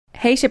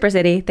Hey Shipper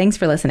City, thanks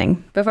for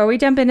listening. Before we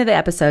jump into the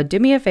episode, do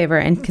me a favor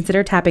and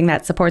consider tapping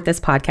that support this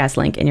podcast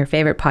link in your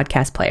favorite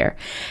podcast player.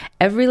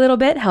 Every little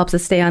bit helps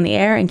us stay on the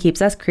air and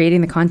keeps us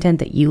creating the content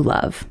that you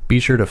love.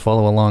 Be sure to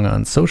follow along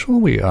on social.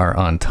 We are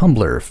on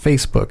Tumblr,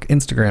 Facebook,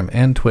 Instagram,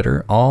 and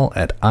Twitter, all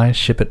at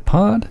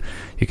iShipItPod.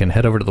 You can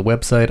head over to the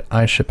website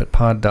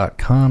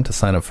iShipItPod.com to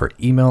sign up for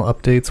email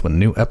updates when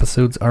new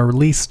episodes are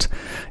released.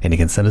 And you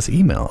can send us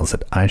emails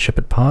at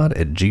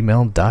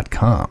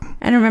iShipItPod@gmail.com.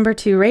 And remember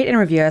to rate and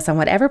review us on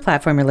whatever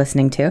platform you're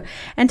listening to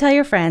and tell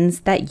your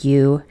friends that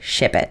you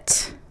ship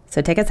it.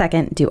 So take a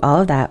second, do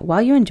all of that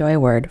while you enjoy a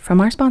word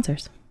from our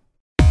sponsors.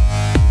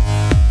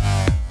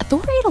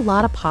 Thor ate a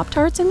lot of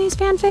Pop-Tarts in these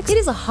fanfics. It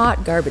is a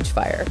hot garbage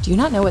fire. Do you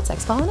not know what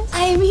sex pollen is?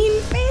 I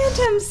mean,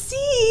 Phantom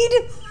Seed.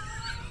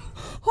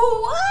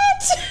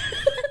 What?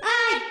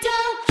 I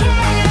don't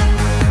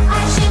care.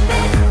 I ship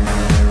it.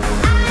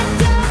 I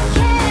don't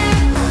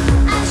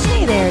care. I ship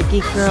Hey there,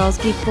 geek girls,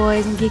 geek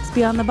boys, and geeks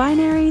beyond the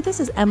binary. This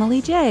is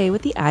Emily J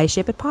with the I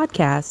Ship It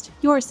podcast,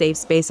 your safe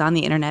space on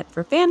the internet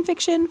for fan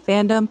fiction,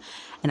 fandom,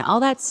 and all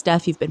that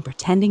stuff you've been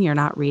pretending you're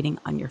not reading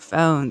on your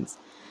phones.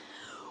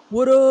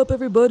 What up,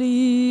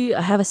 everybody?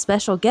 I have a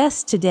special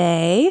guest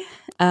today.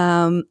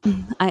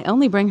 I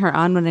only bring her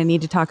on when I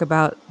need to talk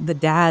about the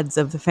dads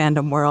of the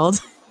fandom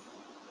world.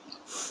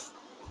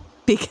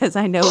 Because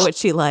I know what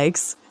she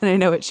likes and I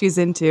know what she's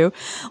into.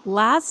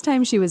 Last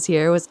time she was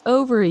here was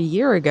over a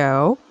year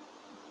ago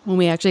when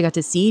we actually got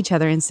to see each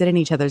other and sit in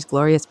each other's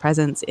glorious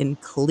presence in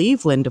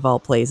Cleveland, of all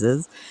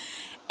places.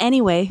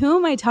 Anyway, who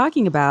am I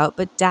talking about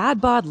but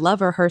dad bod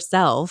lover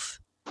herself,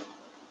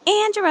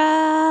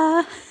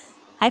 Andrea.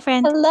 Hi,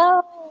 friend.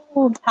 Hello.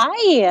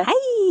 Hi.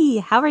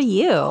 Hi. How are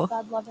you?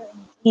 God lover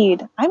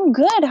indeed. I'm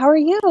good. How are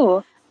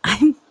you?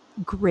 I'm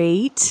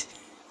great.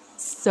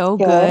 So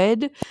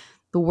good.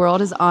 The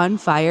world is on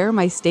fire.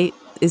 My state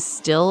is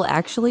still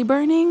actually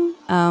burning,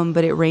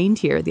 but it rained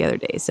here the other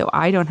day, so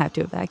I don't have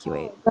to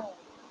evacuate.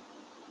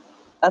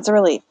 That's a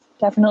relief.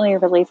 Definitely a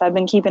relief. I've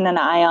been keeping an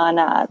eye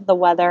on the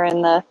weather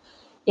and the,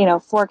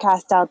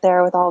 forecast out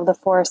there with all of the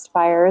forest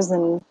fires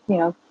and,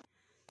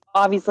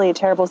 obviously a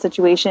terrible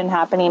situation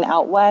happening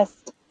out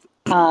west.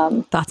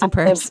 Thoughts and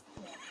prayers.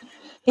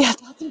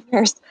 Thoughts and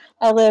prayers.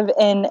 I live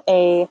in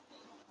a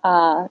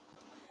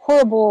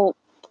horrible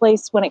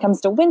place when it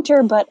comes to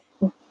winter, but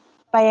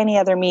by any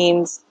other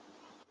means,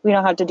 we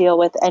don't have to deal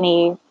with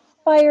any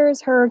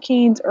fires,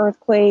 hurricanes,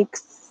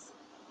 earthquakes,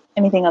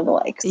 anything of the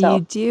like. So.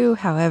 You do,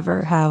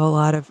 however, have a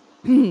lot of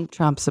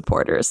Trump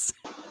supporters.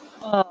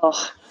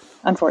 Oh,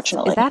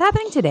 unfortunately. Is that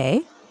happening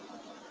today?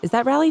 Is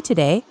that rally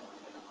today?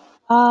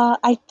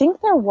 I think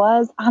there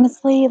was.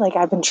 Honestly,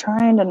 I've been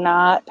trying to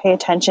not pay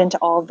attention to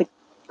all the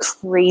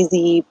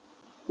crazy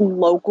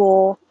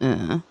local,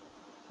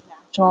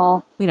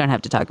 national. We don't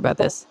have to talk about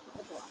this.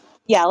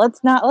 Yeah, let's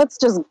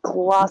just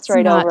gloss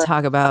right over. Let's not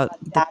talk about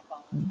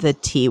the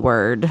T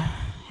word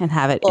and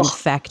have it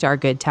infect our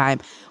good time.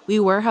 We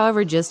were,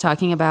 however, just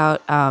talking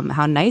about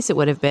how nice it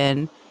would have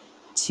been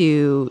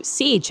to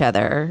see each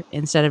other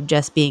instead of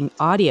just being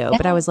audio. Yeah.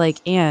 But I was like,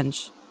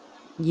 Ange,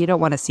 you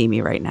don't want to see me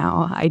right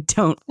now. I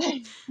don't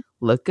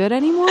look good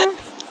anymore.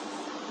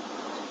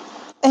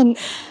 And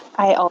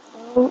I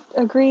also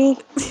agree.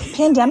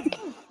 Pandemic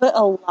put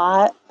a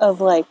lot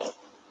of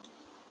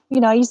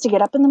I used to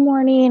get up in the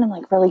morning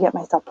and really get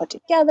myself put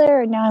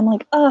together. And now I'm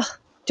like, ugh,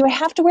 do I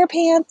have to wear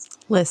pants?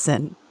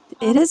 Listen,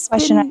 it has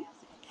been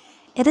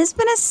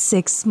a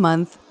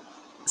 6-month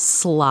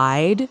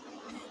slide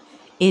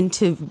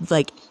into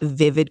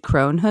vivid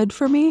cronehood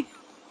for me.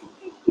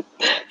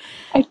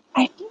 I feel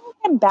like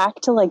I'm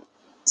back to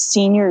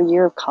senior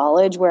year of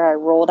college where I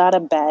rolled out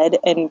of bed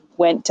and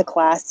went to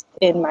class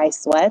in my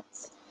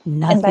sweats.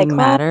 Nothing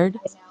mattered.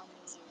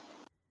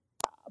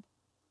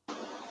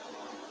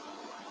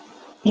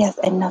 Yes,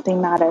 and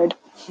nothing mattered.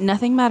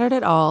 Nothing mattered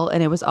at all,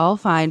 and it was all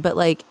fine. But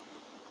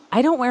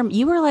I don't wear.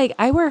 You were like,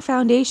 I wear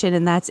foundation,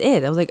 and that's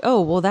it. I was like,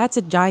 oh, well, that's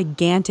a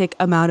gigantic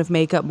amount of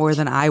makeup more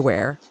than I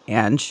wear,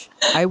 Ange.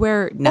 I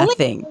wear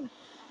nothing.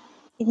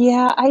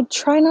 Yeah, I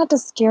try not to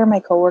scare my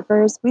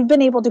coworkers. We've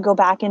been able to go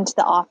back into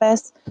the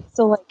office,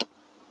 so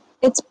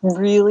it's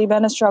really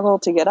been a struggle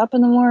to get up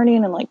in the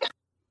morning and put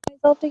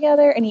myself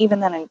together. And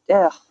even then,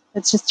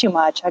 it's just too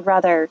much. I'd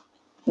rather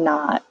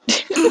not.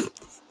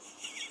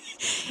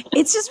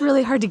 It's just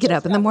really hard to get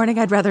up in the morning.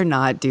 I'd rather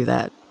not do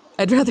that.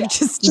 I'd rather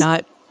just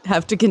not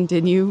have to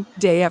continue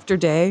day after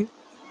day.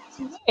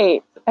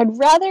 Right. I'd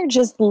rather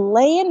just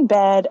lay in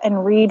bed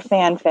and read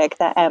fanfic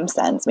that M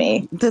sends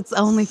me. That's the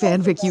only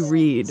fanfic you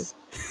read. It's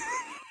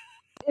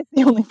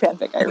the only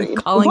fanfic I read.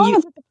 As long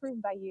as it's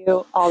approved by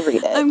you, I'll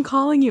read it. I'm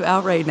calling you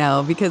out right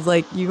now because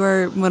you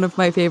are one of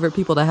my favorite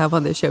people to have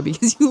on this show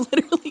because you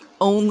literally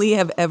only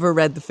have ever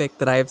read the fic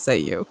that I have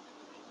sent you.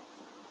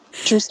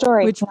 True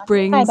story.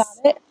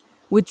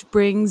 Which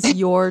brings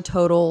your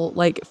total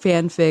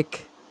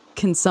fanfic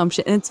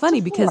consumption. And it's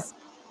funny because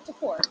it's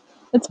 4.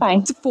 It's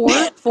fine. It's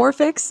 4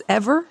 fics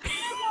ever.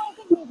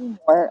 Maybe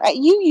more.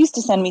 You used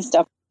to send me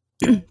stuff,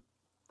 but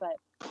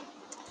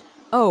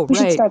Oh, We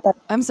should right. start that.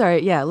 I'm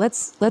sorry. Yeah,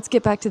 let's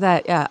get back to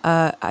that. Yeah,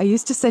 I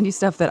used to send you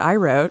stuff that I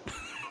wrote,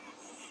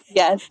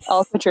 Yes,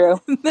 also true.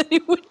 and then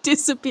it would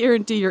disappear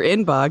into your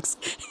inbox,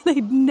 and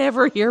I'd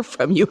never hear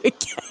from you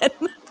again.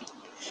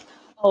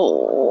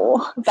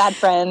 Oh, bad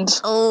friend.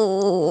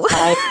 Oh,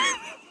 I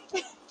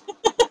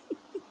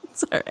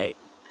it's all right.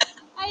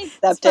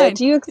 accept fine. it.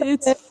 Do you accept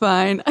It's it?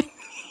 fine.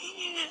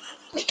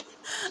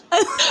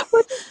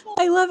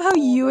 I love how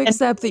you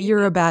accept that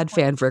you're a bad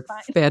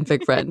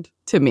fanfic friend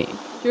to me.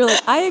 You're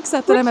like, I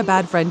accept that I'm a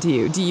bad friend to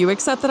you. Do you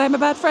accept that I'm a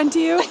bad friend to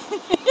you?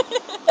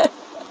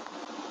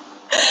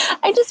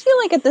 I just feel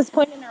like at this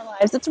point in our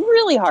lives, it's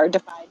really hard to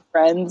find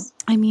friends.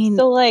 I mean,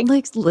 So, like,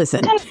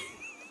 listen, kind of-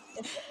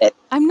 it-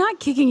 I'm not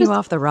kicking you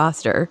off the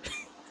roster.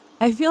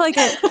 I feel like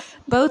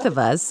both of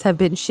us have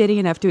been shitty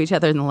enough to each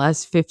other in the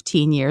last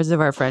 15 years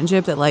of our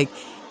friendship that, like,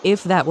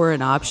 if that were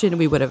an option,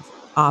 we would have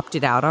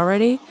opted out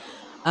already.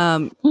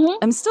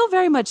 I'm still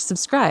very much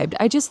subscribed.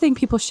 I just think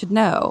people should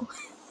know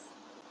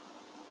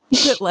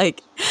that,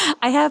 like,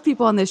 I have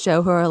people on this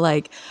show who are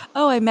like,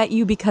 oh, I met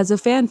you because of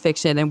fan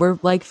fiction and we're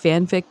like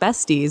fanfic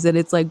besties and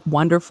it's like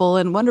wonderful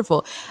and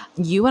wonderful.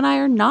 You and I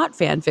are not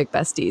fanfic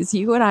besties.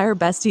 You and I are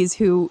besties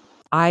who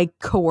I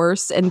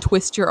coerce and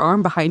twist your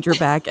arm behind your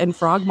back and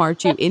frog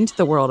march you into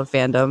the world of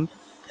fandom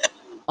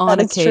on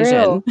That is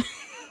occasion. true.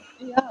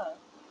 Yeah.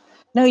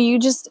 No, you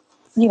just,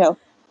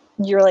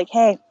 you're like,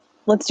 hey,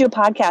 let's do a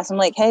podcast. I'm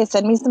like, hey,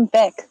 send me some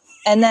fic.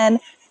 And then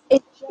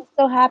it just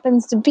so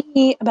happens to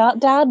be about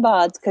dad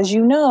bods because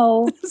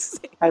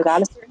I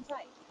got a certain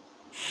type.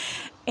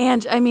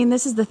 And I mean,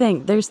 this is the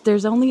thing.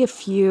 There's only a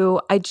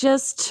few.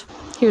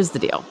 Here's the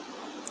deal.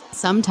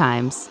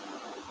 Sometimes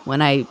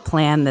when I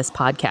plan this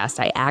podcast,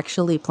 I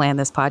actually plan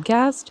this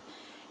podcast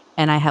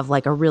and I have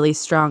like a really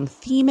strong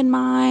theme in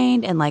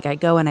mind. And like I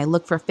go and I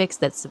look for fics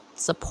that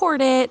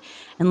support it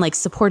and like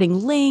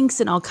supporting links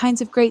and all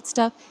kinds of great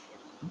stuff.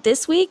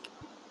 This week,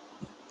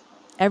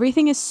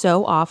 everything is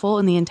so awful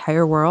in the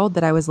entire world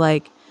that I was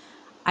like,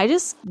 I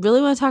just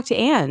really want to talk to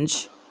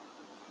Ange.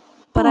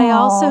 But I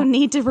also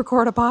need to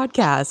record a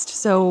podcast.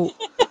 So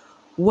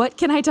what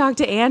can I talk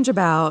to Ange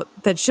about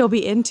that she'll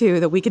be into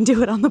that we can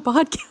do it on the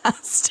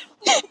podcast?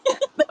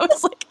 I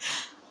was like,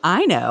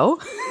 I know.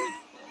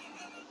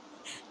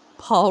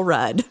 Paul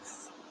Rudd.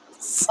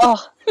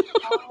 Oh,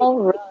 all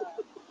right.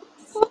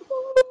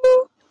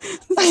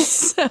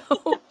 So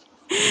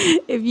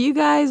if you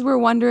guys were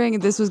wondering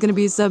if this was going to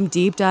be some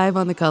deep dive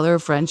on the color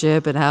of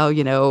friendship and how,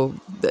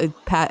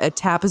 a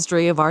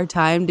tapestry of our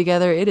time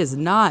together, it is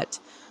not.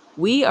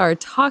 We are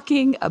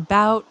talking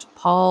about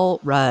Paul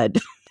Rudd.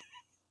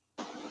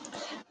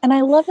 And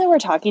I love that we're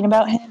talking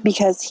about him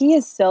because he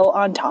is so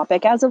on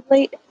topic as of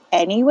late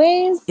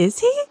anyways. Is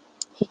he?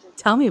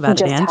 Tell me He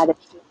about it, just, Ange.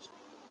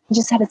 he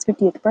just had his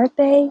 50th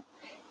birthday.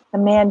 The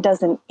man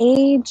doesn't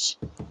age.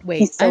 Wait,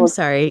 He's so- I'm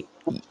sorry.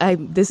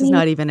 This is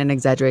not even an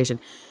exaggeration.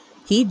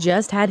 He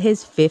just had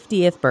his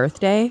 50th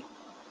birthday.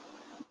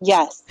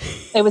 Yes.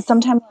 It was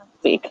sometime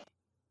last week.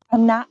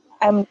 I'm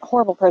a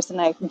horrible person.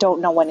 I don't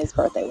know when his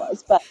birthday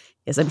was, but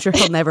Yes, I'm sure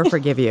he'll never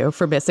forgive you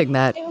for missing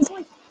that. it was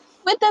like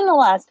within the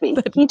last week.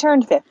 He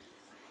turned 50.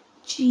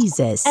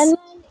 Jesus. And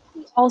then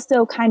he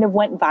also kind of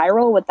went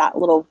viral with that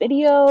little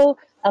video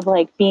of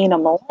like being a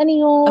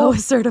millennial. Oh,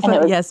 And certified.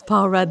 it was- Yes,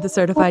 Paul Rudd, the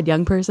certified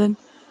young person.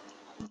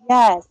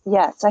 Yes,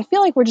 yes. I feel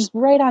like we're just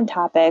right on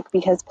topic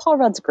because Paul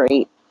Rudd's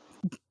great.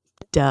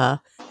 Duh.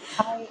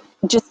 I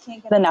just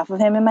can't get enough of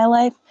him in my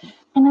life.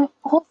 And I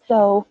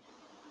also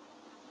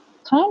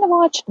kind of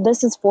watched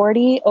This Is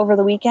 40 over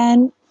the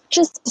weekend,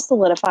 just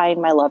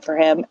solidifying my love for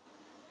him.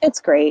 It's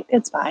great.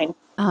 It's fine.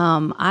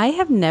 I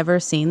have never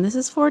seen This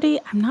Is 40.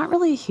 I'm not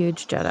really a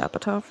huge Judd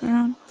Apatow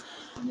fan.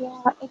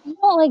 Yeah, if you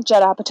don't like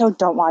Judd Apatow,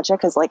 don't watch it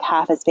because like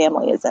half his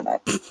family is in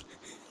it.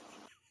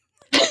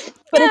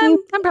 But if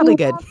you, I'm probably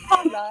good. love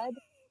Paul Rudd,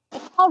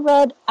 if Paul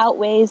Rudd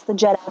outweighs the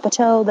Judd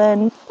Apatow,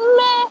 then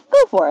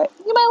go for it.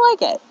 You might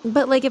like it.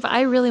 But like if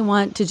I really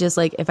want to just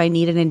like if I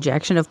need an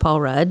injection of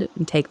Paul Rudd,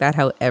 and take that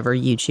however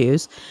you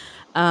choose,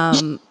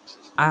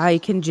 I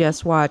can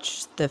just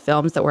watch the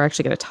films that we're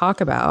actually going to talk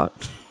about,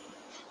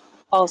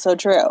 Also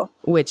true.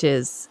 which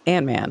is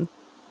Ant-Man.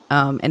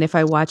 And if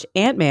I watch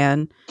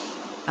Ant-Man,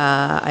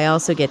 I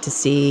also get to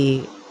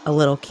see a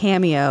little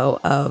cameo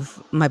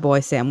of my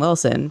boy Sam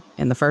Wilson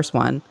in the first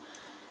one.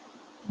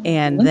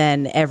 And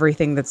then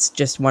everything that's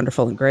just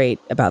wonderful and great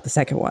about the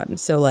second one.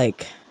 So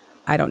like,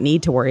 I don't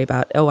need to worry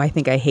about, I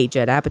think I hate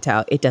Judd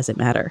Apatow. It doesn't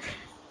matter.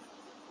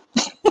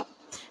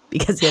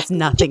 Because he has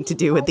nothing to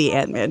do with the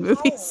Ant-Man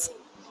movies.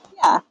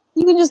 Yeah.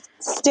 You can just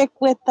stick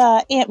with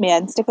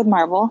Ant-Man, stick with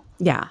Marvel.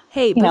 Yeah.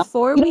 Hey, know,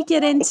 before we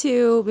get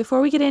into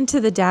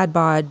the dad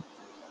bod,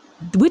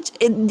 which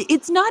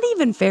it's not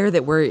even fair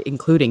that we're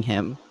including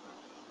him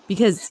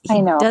because I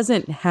he know.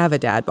 doesn't have a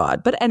dad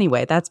bod. But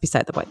anyway, that's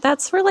beside the point.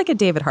 That's for like a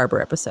David Harbour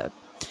episode.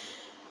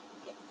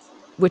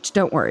 Which,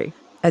 don't worry,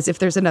 as if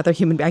there's another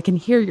human. I can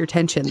hear your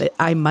tension that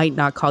I might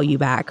not call you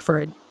back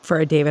for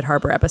a David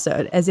Harbour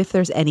episode, as if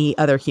there's any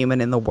other human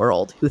in the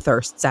world who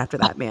thirsts after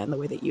that man the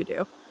way that you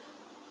do.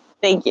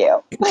 Thank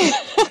you.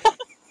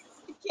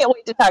 can't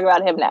wait to talk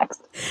about him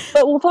next.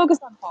 But we'll focus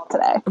on Paul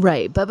today.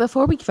 Right. But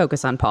before we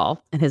focus on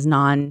Paul and his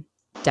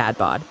non-dad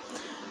bod,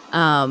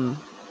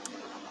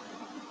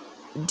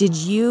 did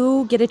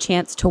you get a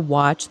chance to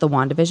watch the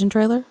WandaVision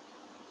trailer?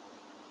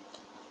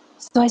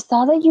 So I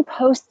saw that you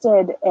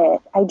posted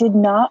it. I did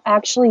not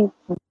actually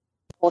see the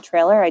full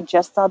trailer. I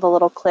just saw the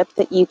little clip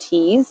that you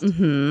teased.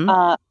 Mm-hmm.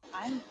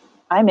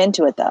 I'm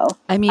into it though.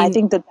 I mean, I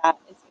think that is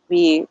going to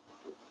be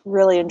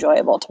really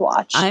enjoyable to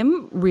watch.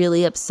 I'm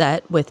really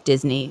upset with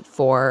Disney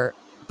for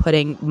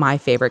putting my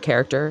favorite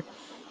character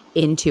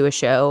into a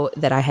show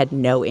that I had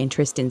no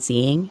interest in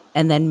seeing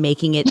and then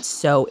making it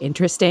so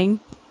interesting.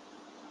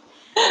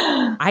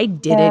 I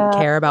didn't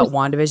care about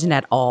WandaVision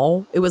at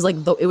all. It was like,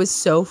 it was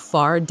so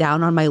far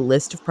down on my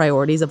list of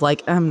priorities of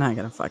like, I'm not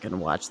going to fucking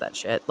watch that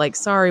shit. Like,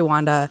 sorry,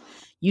 Wanda,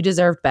 you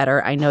deserve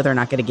better. I know they're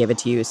not going to give it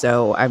to you,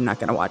 so I'm not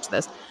going to watch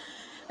this.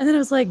 And then it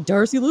was like,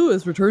 Darcy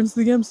Lewis returns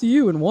to the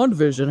MCU in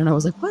WandaVision. And I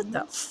was like, what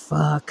the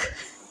fuck?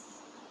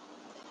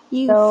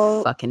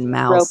 You fucking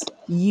mouse.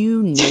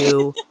 You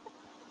knew.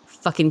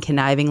 Fucking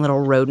conniving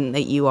little rodent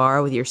that you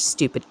are with your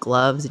stupid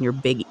gloves and your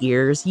big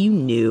ears. You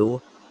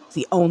knew. It's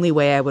the only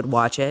way I would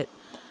watch it.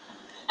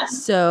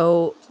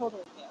 So.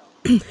 Totally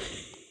knew.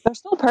 Their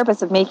sole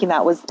purpose of making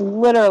that was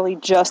literally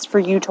just for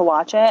you to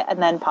watch it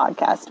and then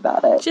podcast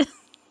about it.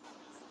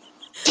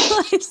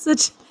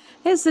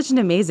 It has such an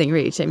amazing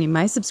reach. I mean,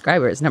 my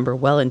subscribers number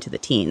well into the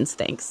teens,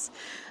 thanks.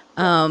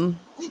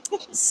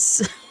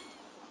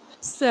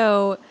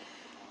 So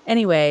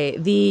anyway,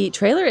 the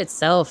trailer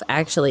itself,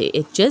 actually,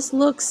 it just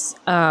looks,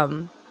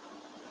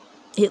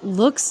 it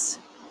looks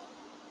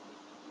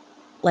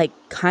like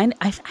kind of,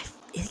 I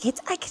thought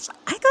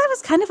it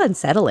was kind of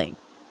unsettling.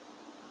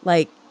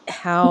 Like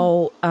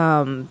how,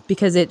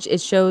 because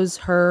it shows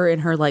her in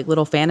her like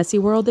little fantasy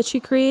world that she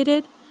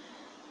created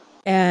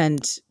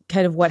and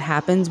kind of what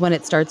happens when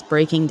it starts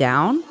breaking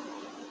down,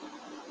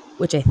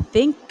 which I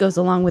think goes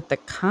along with the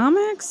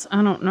comics.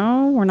 I don't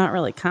know. We're not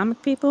really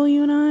comic people,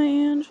 you and I,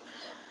 Ange.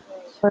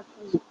 We're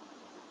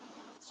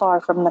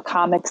far from the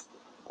comics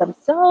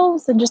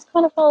themselves and just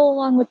kind of follow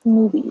along with the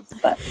movies,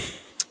 but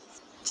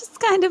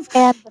just kind of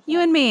you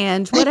and me,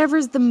 Ange.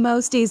 Whatever's the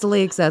most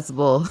easily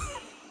accessible.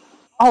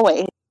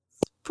 Always.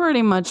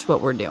 Pretty much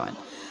what we're doing.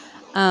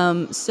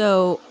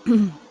 So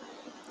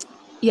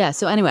yeah.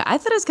 So anyway, I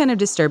thought it was kind of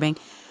disturbing.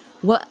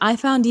 What I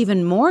found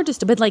even more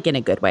but like in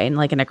a good way and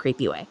like in a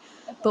creepy way.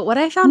 But what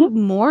I found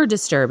more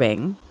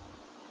disturbing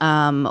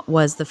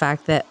was the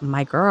fact that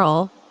my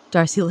girl,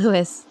 Darcy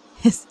Lewis,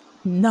 is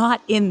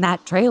not in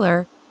that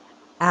trailer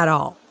at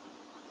all.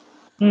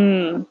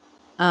 And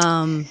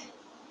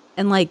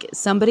like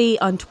somebody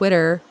on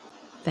Twitter,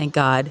 thank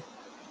God,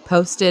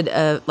 posted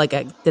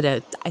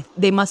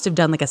they must have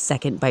done like a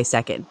second by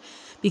second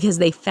because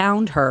they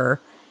found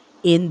her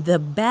in the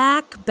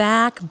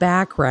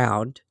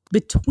background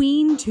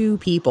between two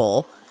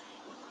people,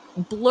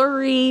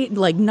 blurry,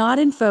 like not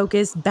in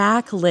focus,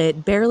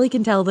 backlit, barely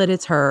can tell that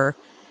it's her.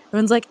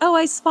 Everyone's like, oh,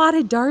 I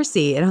spotted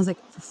Darcy. And I was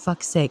like, for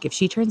fuck's sake, if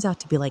she turns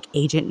out to be like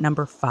agent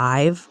number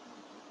 5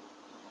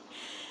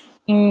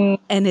 and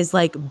is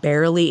like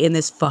barely in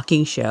this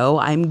fucking show,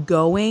 I'm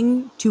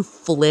going to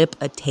flip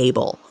a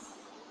table.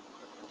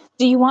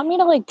 Do you want me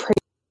to like pre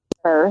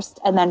first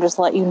and then just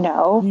let you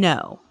know?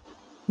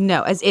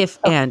 No, as if,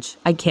 Ange,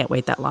 I can't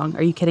wait that long.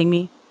 Are you kidding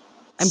me?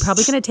 I'm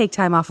probably going to take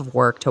time off of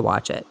work to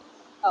watch it.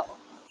 Oh,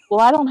 well,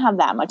 I don't have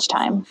that much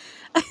time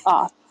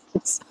off.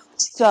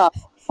 So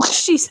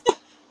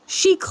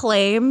she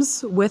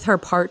claims with her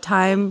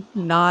part-time,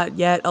 not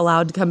yet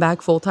allowed to come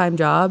back full-time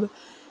job,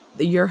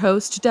 your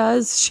host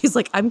does. She's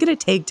like, I'm going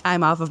to take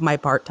time off of my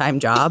part-time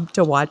job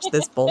to watch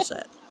this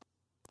bullshit.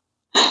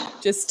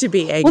 Just to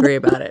be angry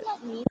about it.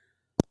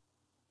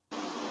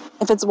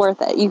 If it's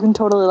worth it, you can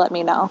totally let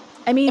me know.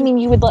 I mean,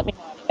 you would let me know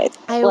anyways.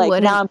 I like,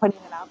 wouldn't. now I'm putting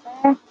it out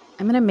there.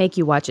 I'm going to make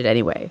you watch it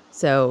anyway.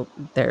 So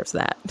there's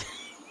that.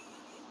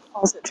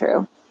 Also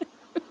true.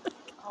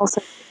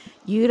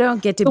 You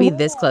don't get to be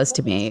this close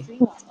to me.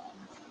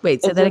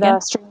 Wait, say that again?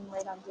 Is it streaming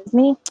right on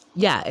Disney?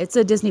 Yeah, it's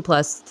a Disney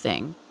Plus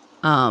thing.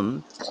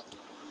 Of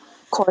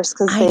course,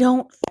 because I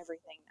don't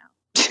everything now.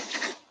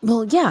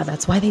 Well, yeah,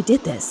 that's why they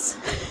did this.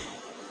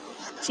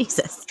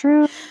 Jesus.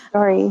 True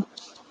story.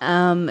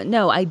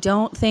 No, I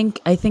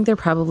think they're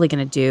probably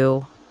going to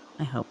do.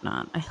 I hope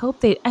not. I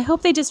hope they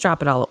just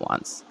drop it all at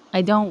once.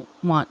 I don't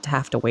want to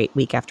have to wait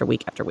week after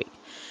week after week.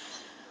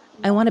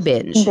 I want to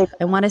binge.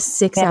 I want a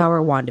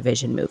 6-hour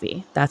WandaVision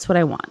movie. That's what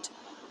I want.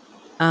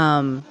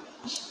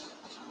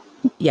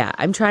 Yeah,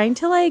 I'm trying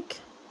to like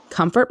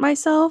comfort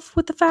myself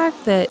with the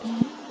fact that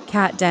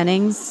Kat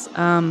Dennings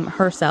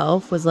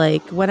herself was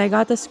like, when I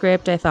got the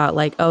script, I thought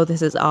like, oh,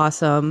 this is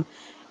awesome.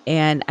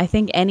 And I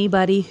think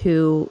anybody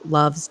who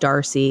loves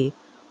Darcy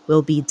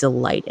will be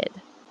delighted.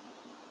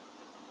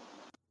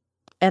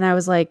 And I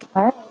was like,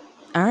 all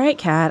right,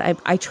 Kat,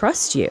 I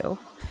trust you.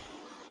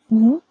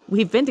 Mm-hmm.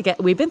 We've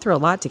been through a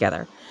lot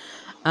together.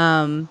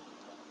 I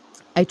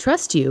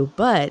trust you,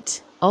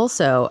 but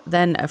also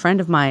then a friend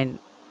of mine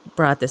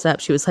brought this up.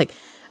 She was like,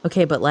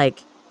 okay, but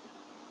like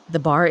the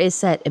bar is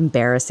set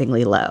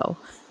embarrassingly low.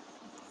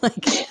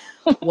 Like,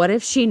 what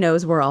if she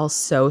knows we're all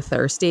so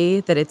thirsty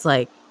that it's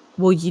like,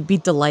 well, you'd be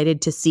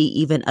delighted to see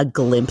even a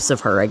glimpse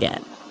of her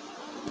again.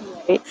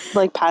 Right?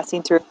 Like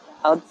passing through a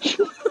crowd.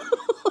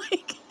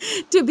 Like,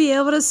 to be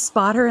able to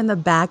spot her in the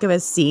back of a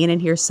scene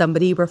and hear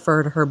somebody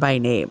refer to her by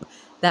name.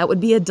 That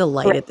would be a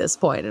delight Right. at this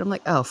point. And I'm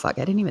like, oh, fuck,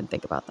 I didn't even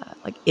think about that.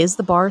 Like, is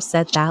the bar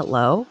set that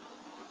low?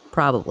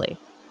 Probably.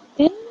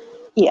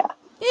 Yeah.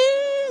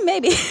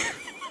 Maybe.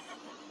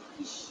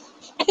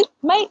 It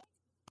might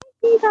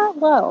be that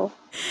low.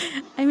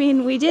 I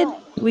mean, we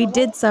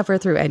did suffer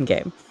through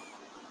Endgame.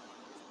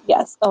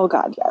 Yes. Oh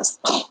God, yes.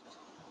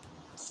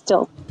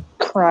 Still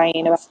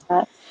crying about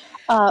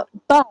that.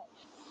 But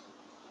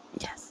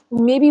Yes.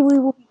 maybe we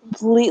will be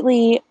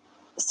completely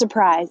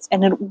surprised,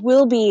 and it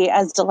will be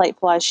as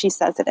delightful as she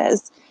says it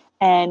is.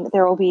 And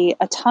there will be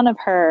a ton of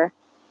her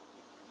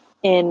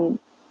in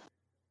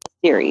the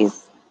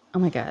series. Oh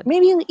my God.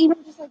 Maybe even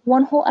just like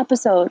one whole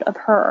episode of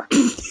her.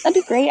 That'd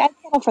be great. I'd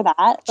settle for that.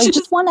 Like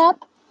just one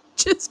up.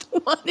 Just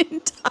one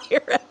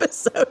entire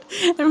episode.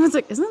 Everyone's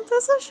like, isn't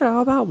this a show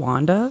about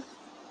Wanda?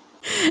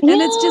 And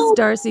it's just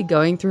Darcy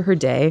going through her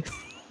day.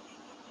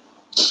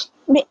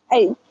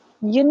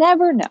 You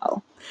never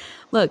know.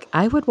 Look,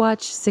 I would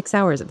watch 6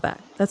 hours of that.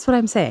 That's what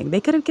I'm saying.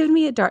 They could have given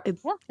me a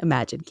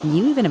Imagine. Can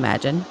you even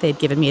imagine they'd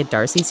given me a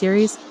Darcy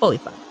series? Holy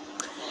fuck.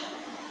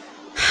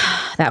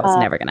 That was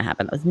never going to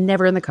happen. That was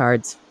never in the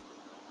cards.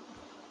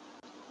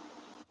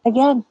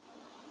 Again,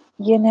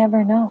 you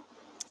never know.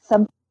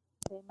 Some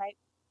they might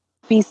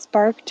be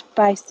sparked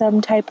by some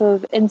type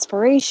of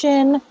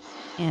inspiration.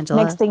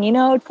 Angela. Next thing you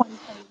know,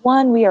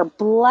 2021, we are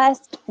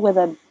blessed with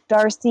a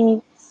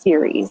Darcy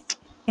series.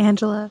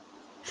 Angela,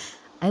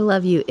 I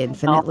love you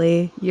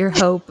infinitely. Your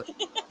hope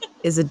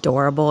is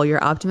adorable.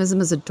 Your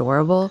optimism is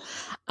adorable.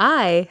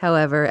 I,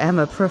 however, am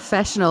a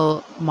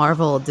professional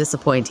Marvel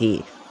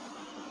disappointee.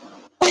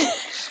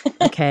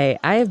 Okay,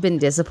 I have been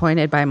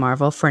disappointed by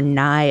Marvel for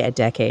nigh a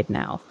decade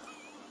now.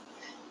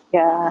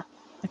 Yeah.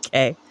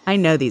 Okay, I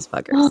know these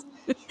fuckers.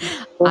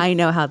 I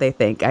know how they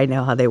think. I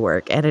know how they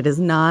work. And it is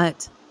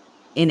not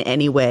in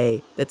any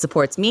way that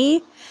supports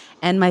me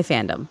and my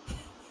fandom.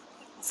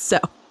 So.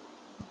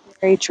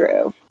 Very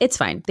true. It's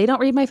fine. They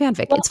don't read my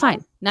fanfic. It's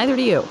fine. Neither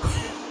do you.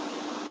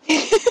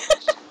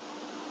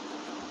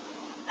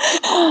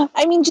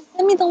 I mean, just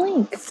send me the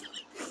links.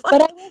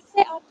 But I will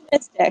stay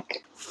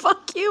optimistic.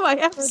 Fuck you. I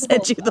have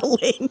sent you the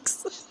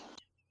links.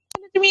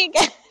 Send it to me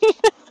again.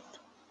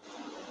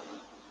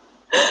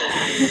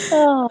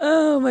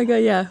 Oh my god,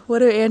 yeah. What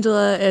do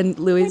Angela and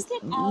Louis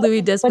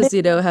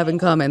Despacito have in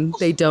common?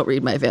 They don't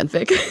read my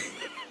fanfic.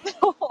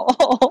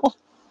 Oh.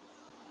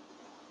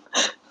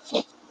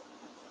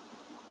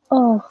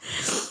 All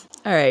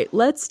right,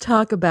 let's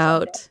talk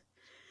about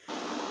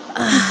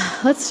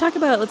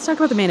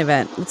the main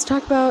event. Let's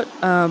talk about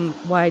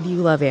why do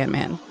you love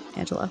Ant-Man,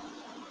 Angela?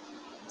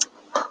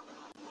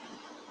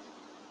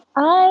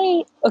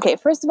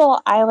 First of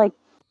all, I like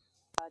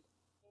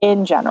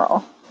in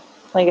general.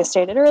 Like I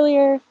stated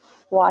earlier,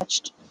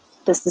 watched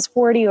This Is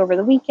 40 over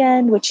the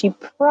weekend, which he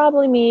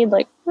probably made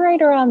like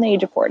right around the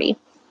age of 40.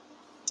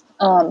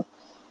 So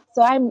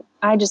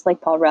I just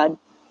like Paul Rudd.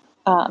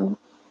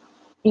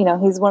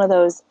 He's one of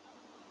those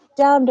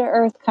down to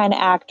earth kind of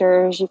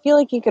actors. You feel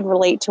like you could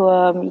relate to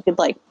him. You could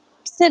like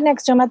sit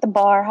next to him at the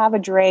bar, have a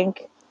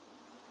drink,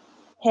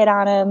 hit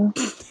on him,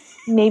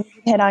 maybe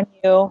hit on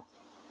you.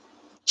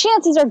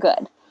 Chances are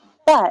good.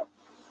 But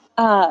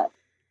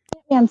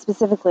Ant-Man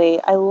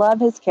specifically, I love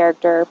his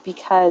character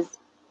because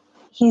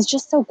he's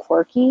just so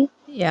quirky.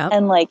 Yeah.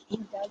 And like he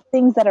does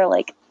things that are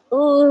like,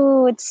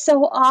 ooh, it's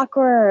so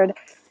awkward.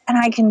 And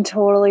I can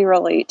totally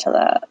relate to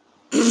that.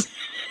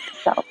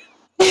 So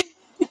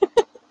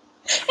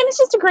and it's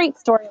just a great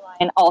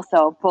storyline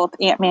also, both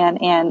Ant-Man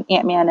and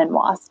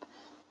Wasp.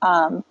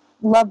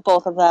 Love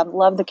both of them.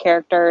 Love the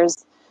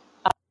characters.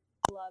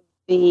 Love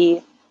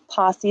the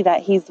posse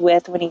that he's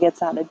with when he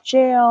gets out of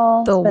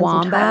jail. The Spends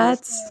some time with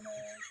Wombats. his family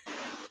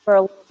for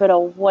a little bit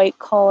of white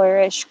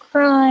collar-ish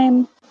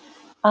crime.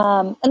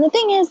 And the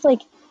thing is,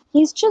 like,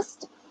 he's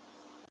just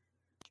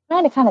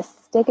trying to kind of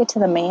stick it to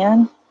the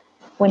man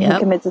when he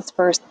commits his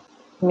first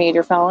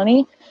major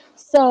felony.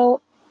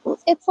 So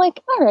it's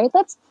like, all right,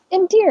 that's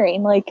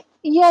endearing. Like,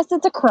 yes,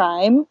 it's a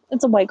crime.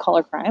 It's a white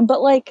collar crime,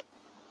 but like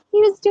he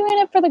was doing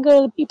it for the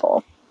good of the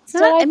people.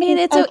 I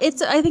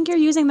think you're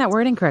using that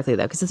word incorrectly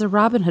though, because it's a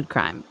Robin Hood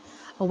crime.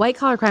 A white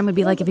collar crime would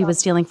be like if he was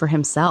stealing for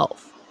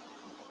himself.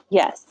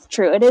 Yes,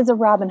 true. It is a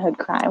Robin Hood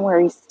crime where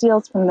he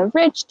steals from the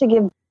rich to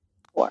give to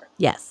the poor.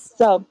 Yes.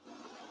 So,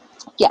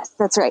 yes,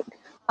 that's right.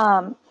 So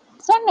I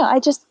don't know.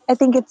 I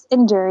think it's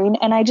enduring,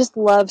 and I just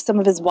love some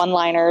of his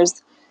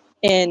one-liners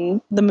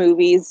in the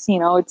movies. You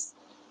know, it's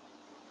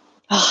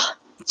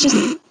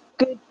just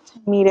good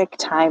comedic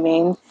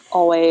timing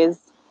always.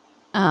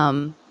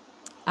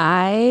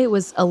 I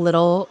was a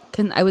little,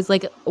 I was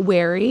like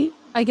wary,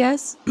 I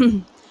guess,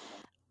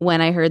 when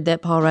I heard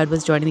that Paul Rudd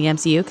was joining the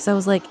MCU, because I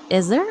was like,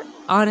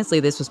 honestly,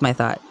 this was my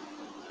thought.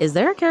 Is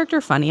there a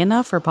character funny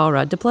enough for Paul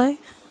Rudd to play?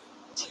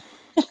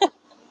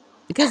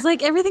 because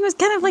like everything was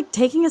kind of like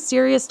taking a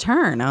serious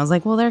turn. I was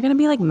like, well, they're gonna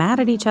be like mad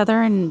at each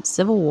other in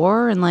Civil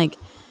War, and like,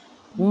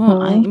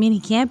 well, I mean, he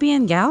can't be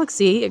in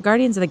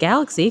Guardians of the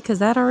Galaxy, because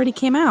that already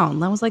came out,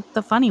 and that was like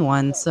the funny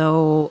one.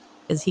 So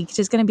is he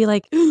just gonna be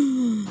like,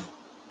 am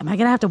I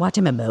gonna have to watch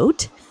him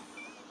emote?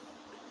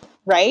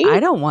 Right? I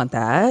don't want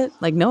that.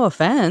 Like, no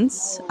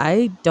offense,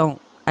 I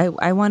don't.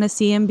 I want to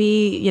see him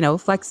be,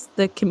 flex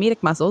the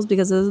comedic muscles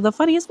because those are the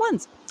funniest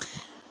ones.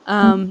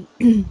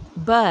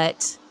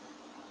 But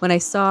when I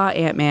saw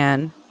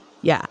Ant-Man,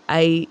 yeah,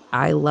 I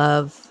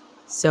love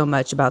so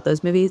much about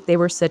those movies. They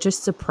were such a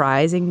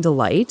surprising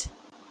delight.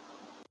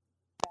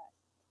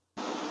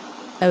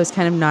 I was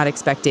kind of not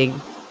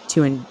expecting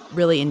to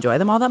really enjoy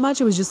them all that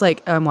much. It was just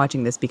like, I'm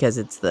watching this because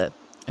it's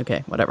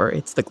whatever.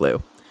 It's the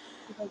glue.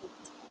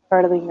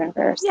 Part of the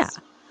universe. Yeah.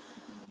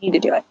 You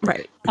need to do it.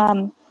 Right.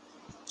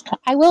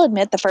 I will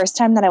admit, the first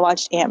time that I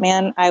watched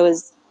Ant-Man, I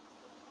was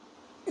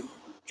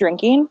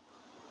drinking.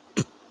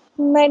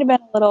 Might have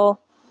been a little...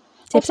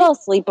 Tipsy? I fell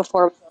asleep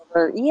before it was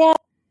over. Yeah.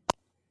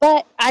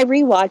 But I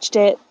rewatched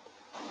it,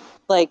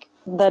 like,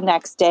 the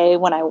next day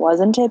when I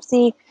wasn't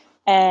tipsy.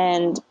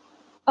 And,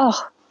 it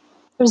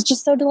was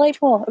just so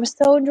delightful. It was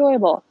so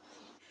enjoyable.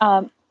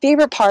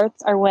 Favorite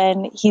parts are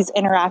when he's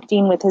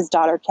interacting with his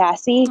daughter,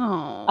 Cassie.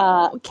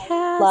 Oh,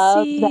 Cassie.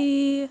 Love that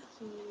he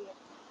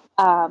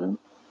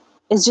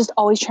is just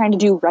always trying to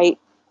do right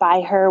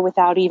by her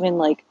without even,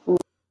 like,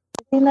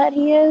 realizing that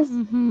he is.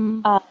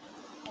 Mm-hmm. And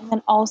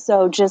then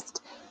also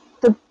just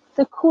the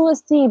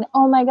coolest scene.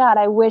 Oh my God,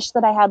 I wish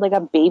that I had like a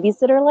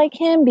babysitter like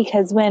him,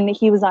 because when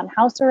he was on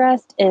house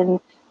arrest in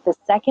the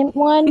second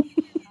one,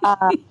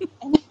 and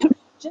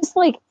just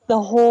like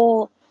the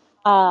whole,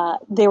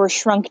 they were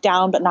shrunk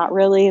down, but not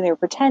really. They were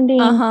pretending.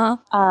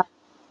 The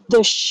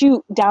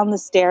shoot down the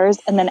stairs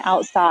and then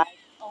outside.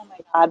 Oh my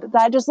God,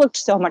 that just looked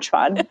so much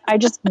fun. I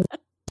just do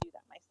that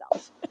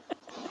myself.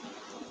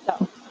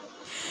 So,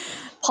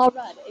 Paul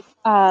Rudd, if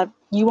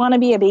you want to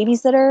be a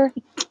babysitter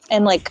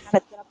and like kind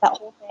of set up that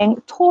whole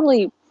thing,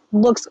 totally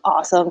looks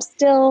awesome.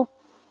 Still,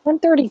 I'm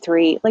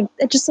 33. Like,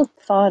 it just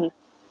looked fun.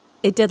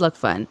 It did look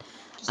fun.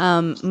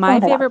 My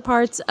favorite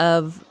parts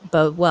of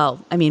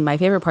my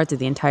favorite parts of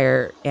the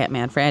entire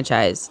Ant-Man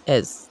franchise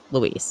is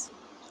Luis.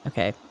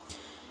 Okay.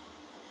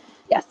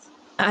 Yes.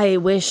 I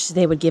wish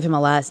they would give him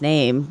a last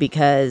name,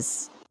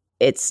 because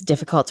it's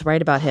difficult to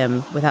write about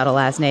him without a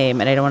last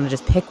name, and I don't want to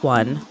just pick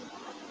one,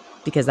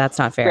 because that's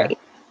not fair. Right.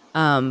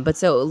 But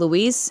so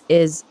Luis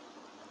is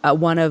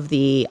one of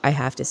the, I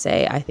have to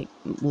say, I think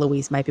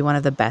Luis might be one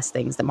of the best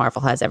things that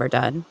Marvel has ever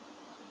done.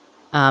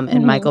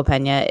 And Michael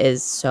Pena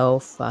is so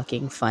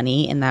fucking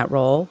funny in that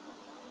role.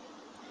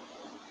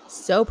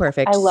 So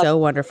perfect, so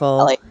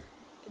wonderful.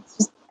 It's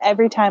just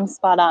every time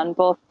spot on,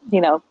 both,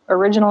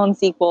 original and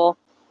sequel.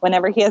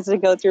 Whenever he has to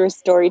go through his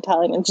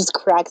storytelling, it just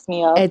cracks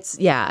me up. It's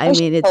just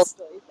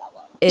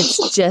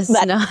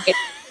not.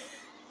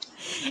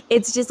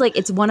 It's just like,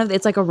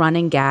 it's like a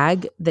running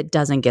gag that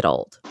doesn't get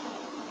old.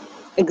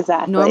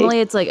 Exactly.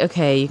 Normally it's like,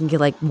 okay, you can get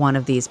like one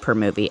of these per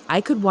movie.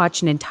 I could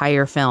watch an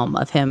entire film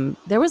of him.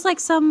 There was like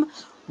some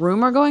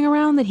rumor going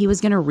around that he was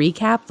going to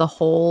recap the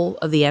whole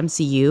of the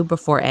MCU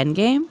before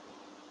Endgame.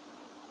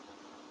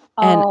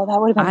 Oh, that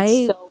would have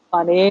been so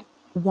funny.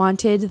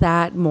 Wanted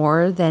that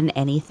more than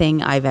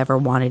anything I've ever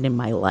wanted in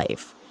my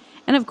life.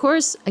 And of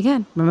course,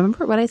 again,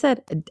 remember what I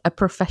said, a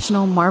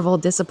professional Marvel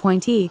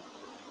disappointee.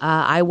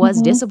 I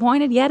was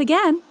disappointed yet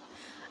again.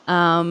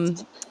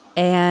 And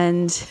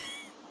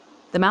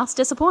the mouse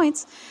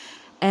disappoints,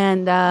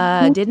 and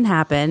didn't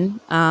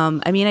happen.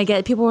 I mean, I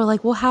get people were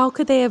like, well, how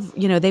could they have,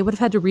 they would have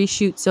had to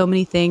reshoot so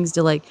many things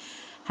to like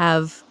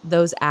have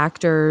those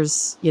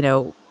actors,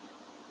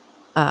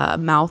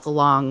 mouth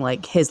along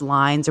like his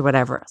lines or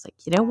whatever. I was like,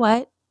 you know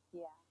what?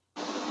 Yeah.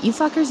 You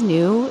fuckers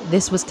knew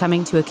this was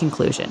coming to a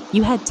conclusion.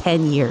 You had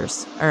 10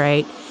 years, all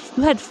right?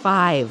 You had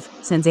 5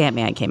 since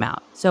Ant-Man came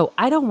out. So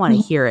I don't want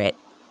to hear it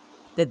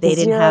that they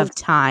didn't have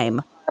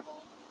time.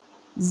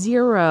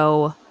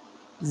 Zero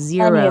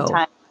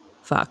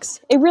fucks.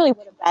 It really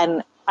would have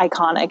been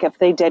iconic if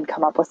they did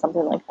come up with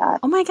something like that.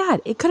 Oh my God.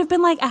 It could have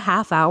been like a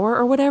half hour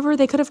or whatever.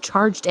 They could have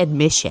charged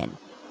admission.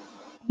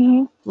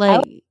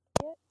 Like,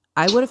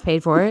 I would have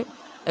paid for it.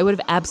 I would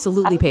have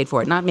absolutely paid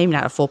for it. Maybe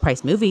not a full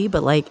price movie,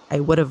 but like I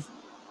would have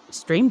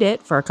streamed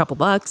it for a couple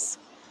bucks.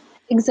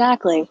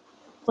 Exactly.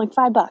 Like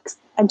 $5.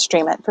 I'd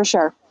stream it for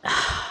sure.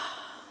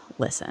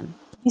 Listen,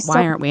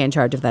 why aren't we in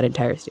charge of that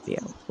entire studio?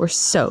 We're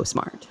so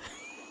smart.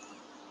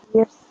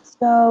 You're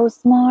so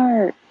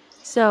smart.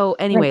 So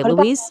anyway,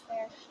 Luis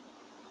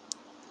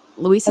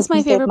is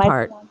my favorite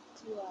part.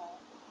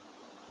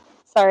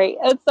 Sorry,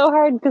 it's so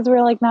hard because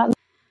we're like not.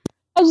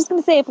 I was just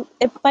gonna say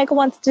if Michael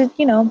wants to,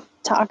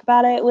 talk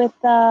about it with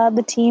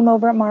the team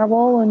over at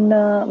Marvel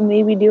and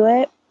maybe do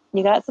it.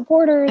 You got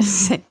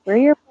supporters. We're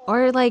your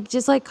or like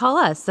just like call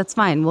us. That's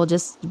fine.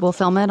 We'll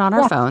film it on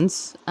our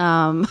phones.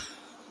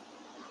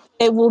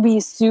 It will be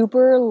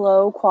super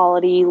low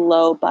quality,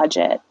 low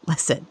budget.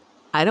 Listen,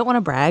 I don't want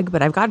to brag,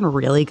 but I've gotten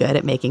really good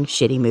at making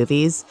shitty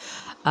movies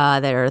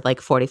that are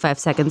like 45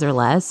 seconds or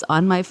less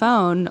on my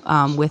phone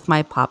with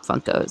my Pop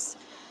Funkos.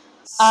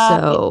 I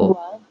So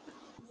love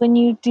when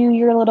you do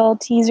your little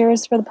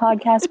teasers for the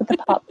podcast with the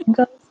Pop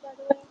Funkos, by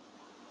the way.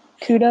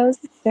 Kudos.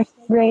 They're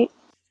so great.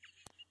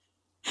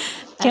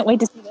 Can't wait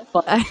to see this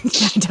one. I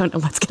don't know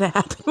what's going to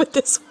happen with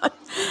this one.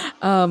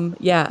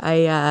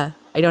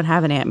 I don't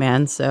have an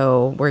Ant-Man,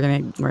 so we're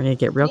gonna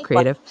get real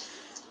creative.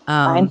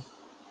 Fine.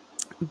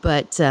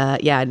 But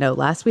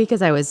last week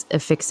as I was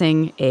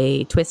affixing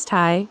a twist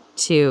tie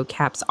to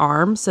Cap's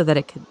arm so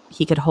that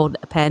he could hold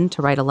a pen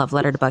to write a love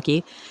letter to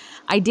Bucky,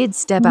 I did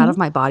step out of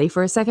my body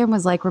for a second.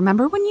 Was like,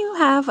 remember when you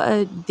have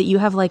a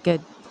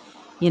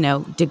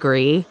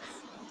degree,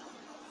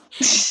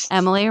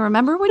 Emily?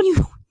 Remember when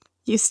you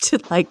used to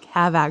like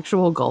have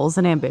actual goals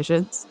and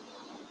ambitions?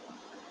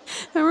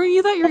 Remember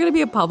you thought you were going to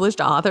be a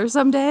published author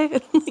someday?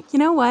 Like, you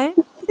know what?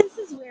 This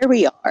is where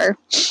we are.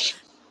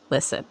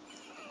 Listen.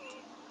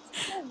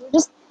 We're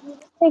just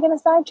taking a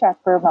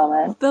sidetrack for a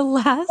moment. The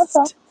That's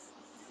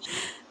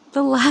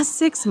all. last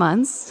 6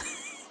 months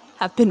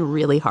have been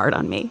really hard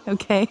on me,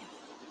 okay?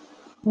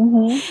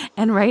 Mm-hmm.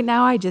 And right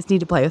now I just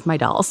need to play with my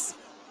dolls.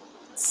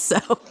 So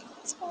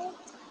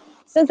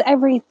Says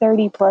every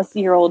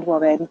 30-plus-year-old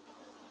woman.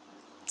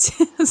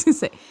 I was gonna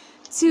say,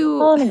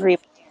 All in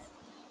agreement.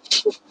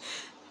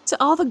 to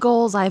all the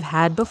goals I've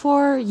had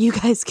before, you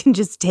guys can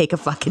just take a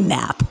fucking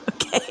nap,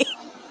 okay?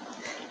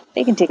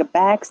 They can take a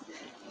back.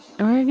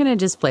 And we're gonna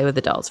just play with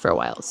the dolls for a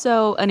while.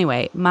 So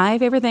anyway, my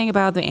favorite thing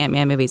about the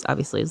Ant-Man movies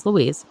obviously is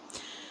Louise.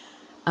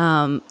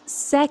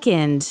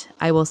 Second,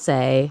 I will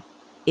say,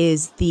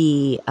 is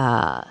the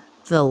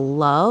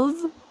love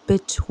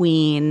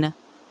between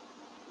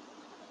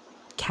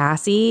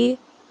Cassie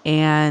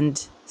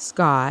and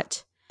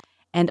Scott,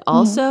 and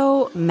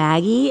also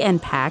Maggie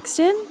and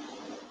Paxton.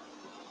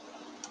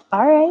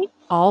 All right.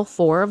 All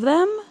four of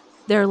them.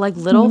 They're like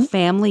little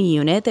family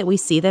unit that we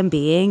see them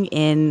being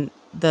in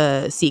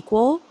the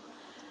sequel.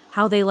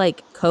 How they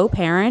like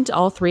co-parent,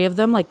 all three of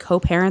them like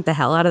co-parent the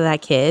hell out of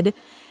that kid.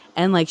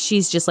 And like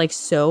she's just like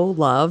so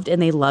loved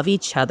and they love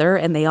each other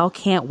and they all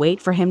can't wait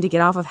for him to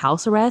get off of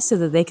house arrest so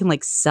that they can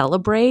like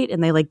celebrate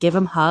and they like give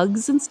him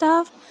hugs and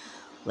stuff.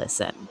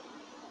 Listen,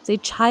 as a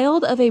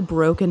child of a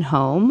broken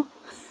home,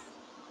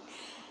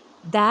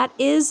 that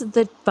is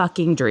the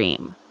fucking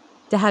dream.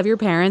 To have your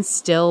parents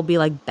still be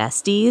like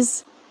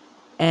besties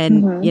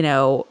and, you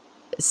know,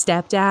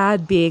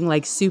 stepdad being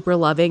like super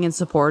loving and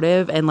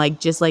supportive and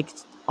like just like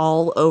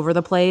all over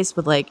the place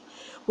with like,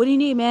 what do you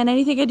need, man?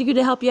 Anything I can do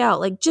to help you out?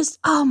 Like just,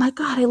 oh my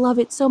God, I love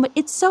it so much.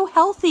 It's so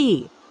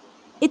healthy.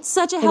 It's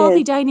such a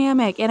healthy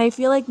dynamic. And I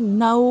feel like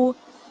not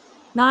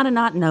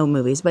no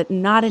movies, but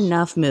not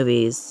enough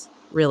movies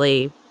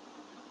really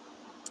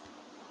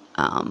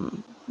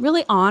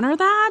really honor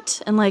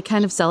that and like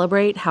kind of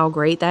celebrate how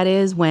great that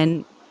is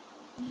when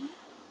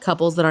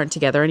couples that aren't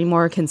together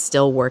anymore can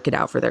still work it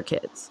out for their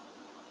kids.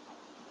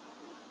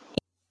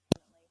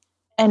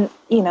 And,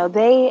 you know,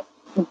 they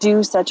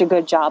do such a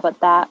good job at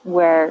that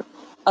where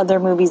other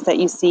movies that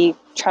you see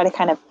try to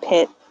kind of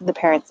pit the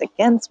parents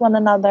against one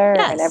another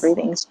and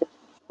everything's just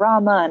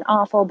drama and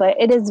awful, but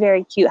it is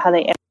very cute how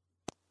they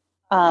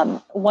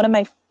one of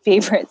my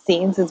favorite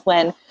scenes is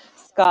when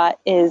Scott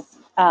is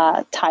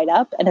tied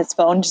up and his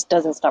phone just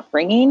doesn't stop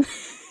ringing,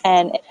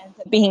 and it ends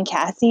up being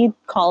Cassie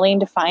calling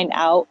to find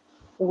out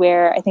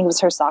where I think it was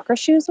her soccer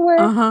shoes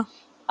were.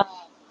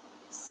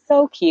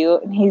 So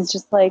cute. And he's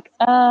just like,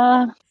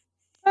 sorry,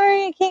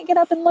 I can't get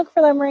up and look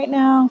for them right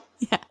now.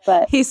 Yeah.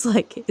 But he's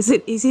like,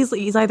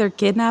 he's either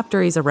kidnapped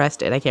or he's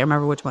arrested. I can't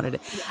remember which one it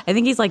is. Yeah. I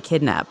think he's like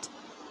kidnapped.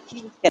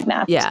 He's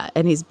kidnapped. Yeah.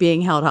 And he's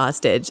being held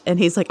hostage. And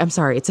he's like, I'm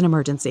sorry, it's an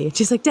emergency. And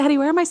she's like, Daddy,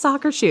 where are my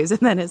soccer shoes?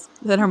 And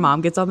then her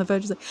mom gets on the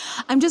phone. She's like,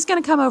 I'm just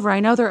going to come over. I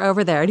know they're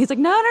over there. And he's like,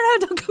 no,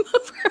 don't come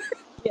over.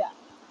 Yeah.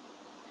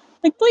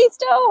 Like, please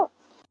don't.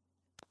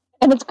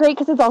 And it's great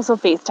because it's also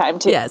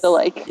FaceTime too. Yes. So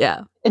like,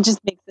 yeah, it just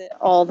makes it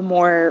all the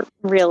more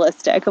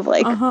realistic of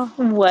like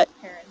what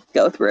parents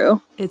go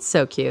through. It's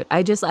so cute.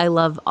 I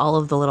love all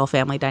of the little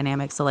family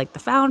dynamics. So like the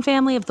found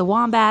family of the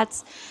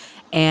Wombats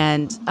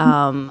and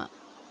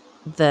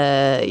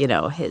the, you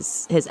know,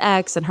 his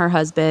ex and her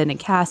husband and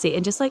Cassie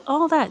and just like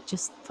all that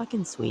just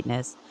fucking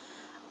sweetness.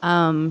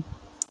 And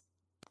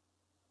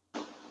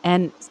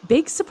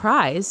big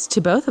surprise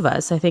to both of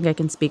us. I think I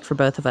can speak for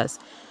both of us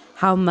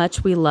how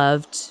much we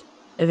loved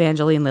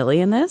Evangeline Lilly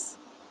in this.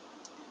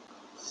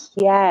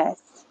 Yes.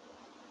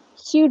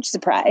 Huge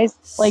surprise.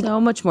 Like so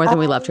much more than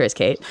we loved her as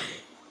Kate.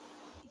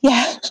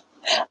 Yeah.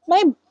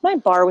 My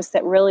bar was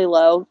set really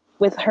low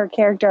with her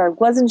character. I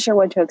wasn't sure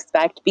what to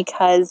expect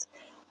because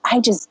I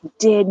just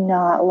did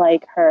not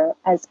like her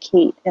as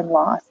Kate in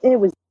Lost. It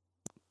was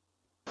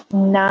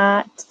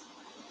not,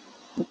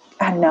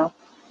 I don't know.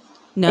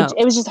 No.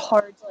 It was just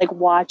hard to like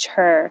watch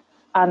her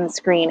on the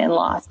screen in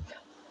Lost.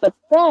 But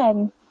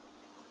then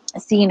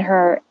seeing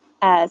her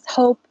as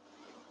Hope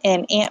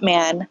in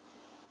Ant-Man,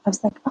 I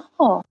was like, oh,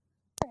 all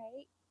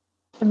right,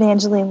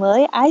 Evangeline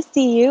Lilly, I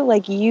see you.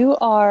 Like, you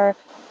are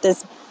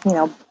this, you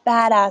know,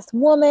 badass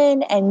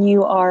woman and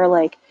you are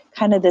like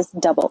kind of this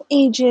double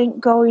agent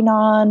going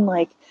on,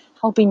 like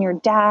helping your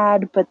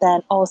dad, but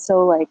then also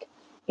like,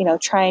 you know,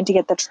 trying to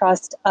get the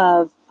trust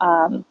of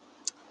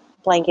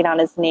blanking on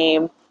his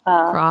name.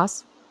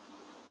 Cross.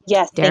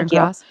 Yes, Darren thank you.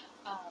 Cross.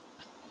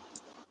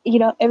 You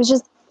know, it was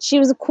just, she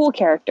was a cool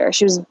character.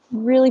 She was a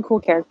really cool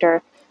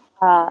character.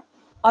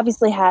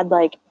 Obviously had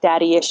like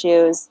daddy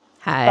issues,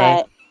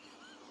 Hi.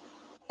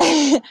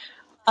 but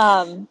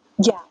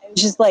yeah, it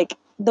was just like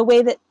the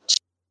way that she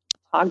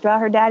talked about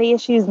her daddy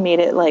issues made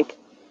it like,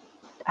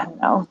 I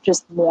don't know,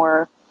 just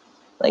more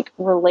like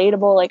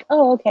relatable. Like,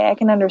 oh, okay, I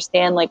can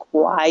understand like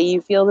why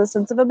you feel this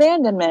sense of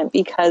abandonment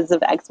because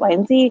of X, Y,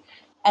 and Z.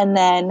 And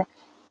then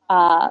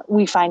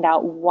we find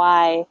out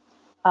why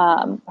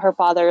her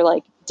father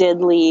like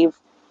did leave,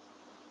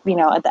 you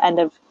know, at the end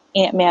of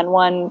Ant-Man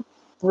 1,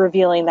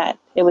 revealing that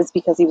it was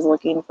because he was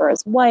looking for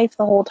his wife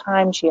the whole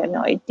time. She had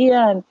no idea,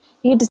 and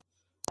he had to end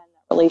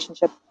that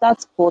relationship.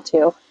 That's cool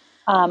too.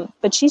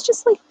 But she's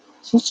just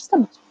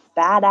a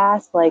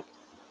badass, like,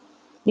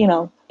 you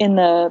know, in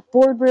the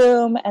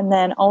boardroom, and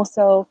then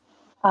also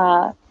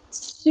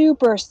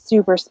super,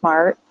 super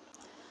smart.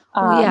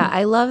 Well, yeah,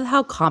 I love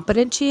how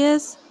competent she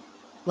is.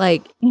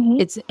 Like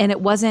Mhm.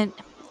 it wasn't,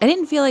 I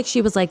didn't feel like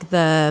she was like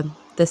the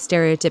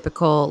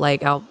stereotypical,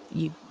 like,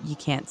 you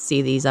can't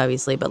see these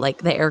obviously, but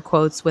like the air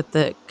quotes with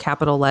the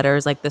capital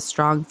letters, like the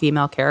strong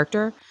female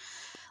character.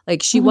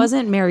 Like she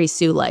wasn't Mary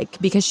Sue like,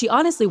 because she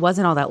honestly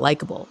wasn't all that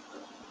likable,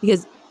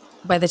 because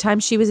by the time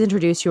she was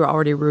introduced, you were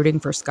already rooting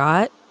for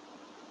Scott.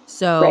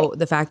 So Right.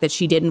 the fact that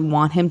she didn't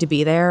want him to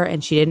be there,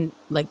 and she didn't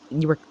like,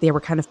 they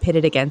were kind of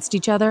pitted against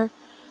each other.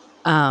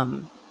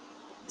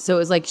 So it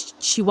was like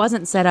she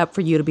wasn't set up for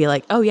you to be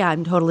like, oh yeah,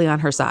 I'm totally on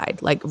her side,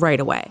 like right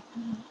away.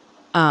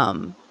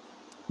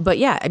 But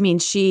yeah, I mean,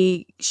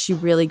 she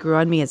really grew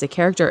on me as a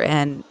character,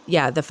 and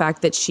yeah, the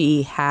fact that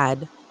she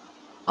had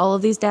all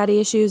of these daddy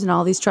issues and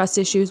all these trust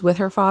issues with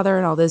her father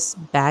and all this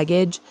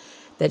baggage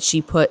that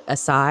she put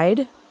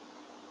aside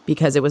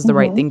because it was the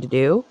right thing to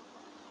do.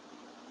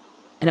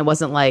 And it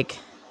wasn't like,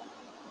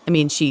 I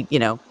mean, she, you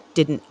know,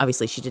 she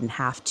didn't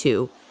have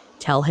to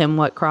tell him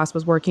what Cross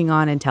was working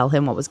on and tell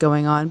him what was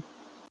going on.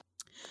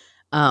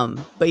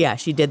 But yeah,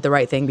 she did the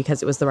right thing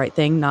because it was the right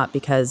thing, not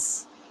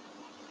because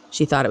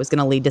she thought it was going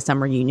to lead to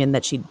some reunion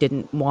that she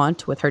didn't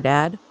want with her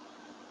dad.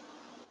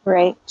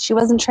 Right. She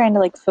wasn't trying to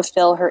like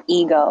fulfill her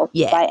ego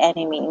Yeah. by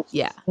any means.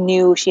 Yeah. She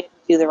knew she had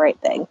to do the right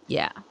thing,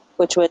 Yeah.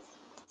 which was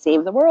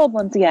save the world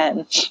once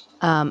again.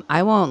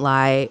 I won't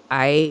lie.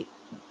 I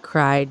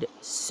cried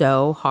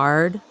so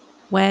hard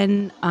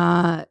when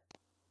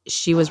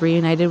she was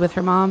reunited with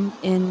her mom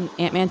in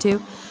Ant-Man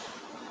 2.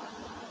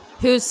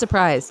 Who's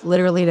surprised?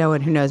 Literally no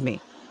one who knows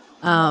me.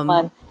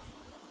 Fun.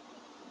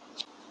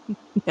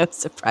 No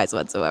surprise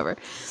whatsoever.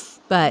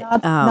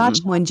 But Not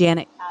when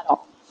Janet at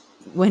all.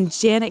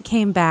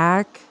 came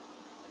back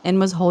and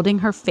was holding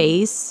her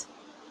face,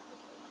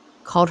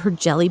 called her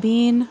Jelly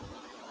Bean.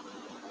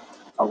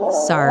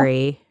 Oh.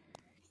 Sorry.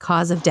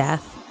 Cause of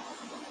death.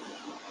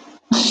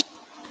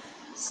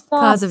 Stop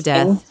Cause of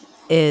saying- death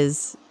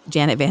is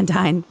Janet Van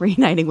Dyne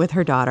reuniting with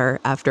her daughter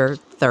after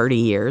 30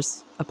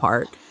 years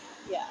apart.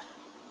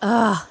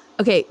 Yeah.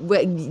 Okay,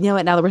 you know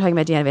what? Now that we're talking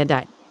about Janet Van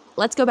Dyne,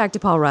 let's go back to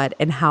Paul Rudd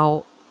and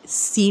how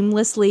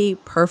seamlessly,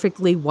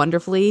 perfectly,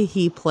 wonderfully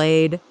he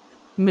played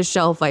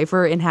Michelle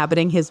Pfeiffer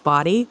inhabiting his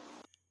body.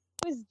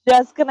 I was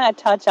just gonna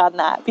touch on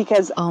that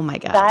because Oh my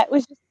God. that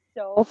was just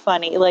so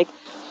funny. Like,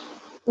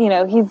 you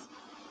know, he's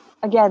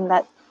again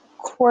that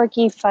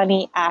quirky,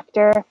 funny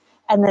actor,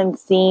 and then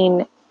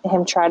seeing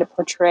him try to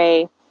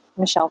portray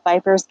Michelle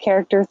Pfeiffer's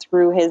character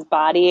through his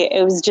body,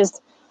 it was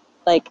just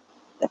like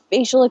the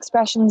facial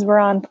expressions were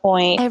on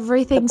point.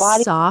 Everything the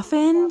body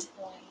softened.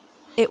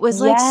 It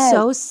was like Yes.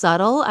 so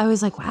subtle. I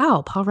was like,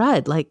 wow, Paul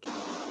Rudd, like,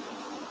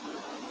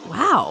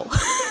 wow.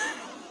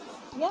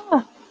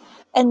 Yeah.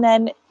 And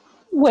then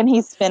when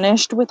he's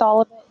finished with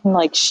all of it and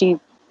like she, you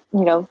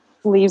know,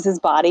 leaves his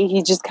body,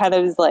 he just kind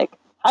of is like,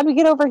 how'd we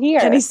get over here?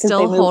 And he's 'Cause they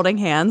still moved- holding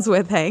hands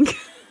with Hank.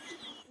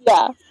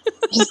 Yeah.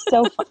 Just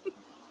so funny.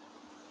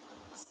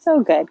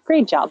 So good.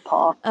 Great job,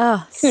 Paul.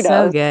 Oh, so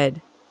Kudos.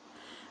 good.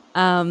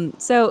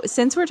 So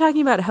since we're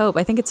talking about Hope,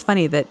 I think it's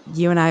funny that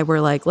you and I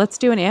were like, let's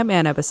do an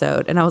Ant-Man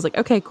episode. And I was like,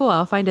 okay, cool.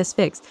 I'll find us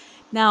fix.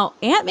 Now,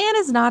 Ant-Man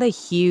is not a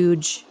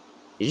huge,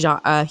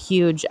 I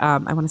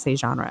want to say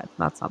genre.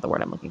 That's not the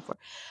word I'm looking for.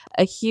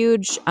 A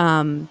huge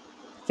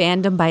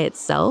fandom by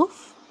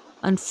itself.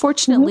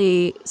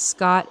 Unfortunately,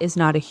 Scott is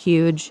not a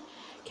huge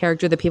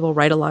character that people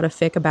write a lot of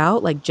fic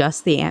about, like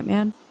just the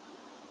Ant-Man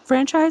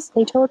franchise.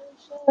 They totally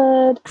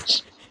should.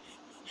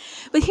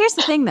 But here's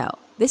the thing, though.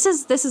 This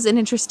is an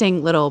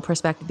interesting little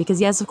perspective because,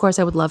 yes, of course,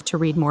 I would love to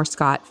read more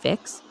Scott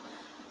fics.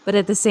 But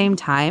at the same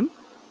time,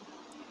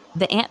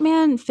 the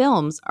Ant-Man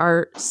films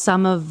are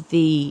some of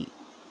the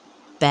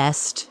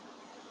best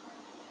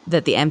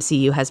that the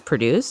MCU has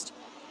produced.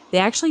 They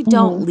actually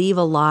don't leave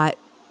a lot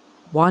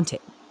wanting.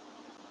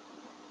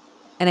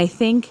 And I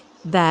think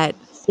that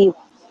See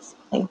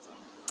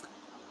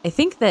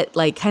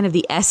like kind of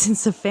the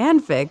essence of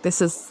fanfic,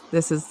 this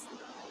is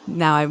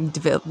now I'm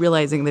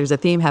realizing there's a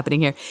theme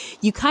happening here.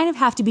 You kind of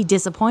have to be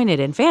disappointed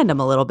in fandom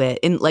a little bit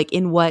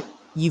in what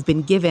you've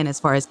been given as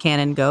far as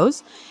canon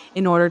goes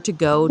in order to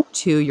go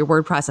to your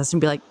word processor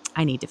and be like,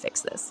 I need to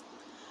fix this.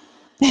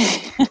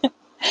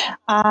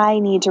 I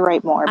need to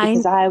write more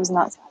because I was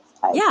not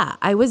satisfied. Yeah,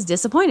 I was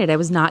disappointed. I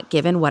was not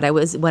given what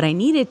I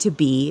needed to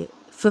be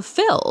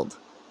fulfilled.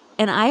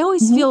 And I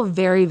always feel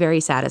very, very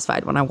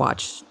satisfied when I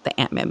watch the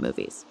Ant-Man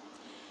movies.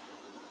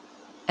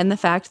 And the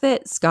fact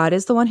that Scott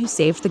is the one who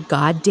saved the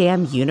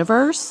goddamn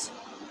universe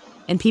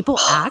and people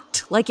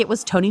act like it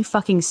was Tony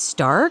fucking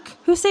Stark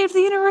who saved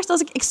the universe. I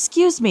was like,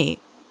 excuse me.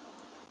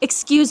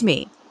 Excuse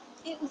me.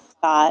 It was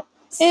Scott.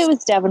 It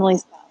was definitely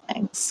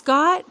Scott.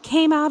 Scott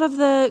came out of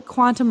the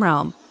quantum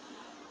realm,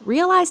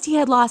 realized he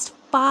had lost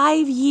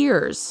 5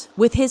 years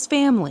with his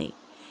family,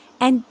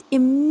 and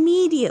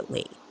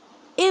immediately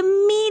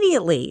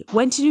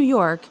went to New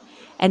York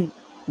and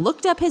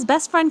looked up his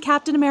best friend,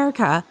 Captain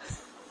America,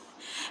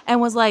 and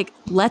was like,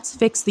 let's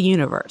fix the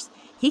universe.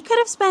 He could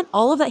have spent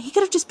all of that. He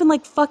could have just been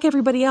like, fuck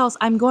everybody else.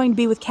 I'm going to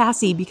be with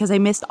Cassie because I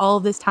missed all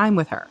of this time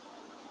with her.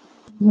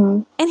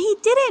 And he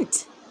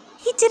didn't.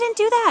 He didn't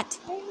do that.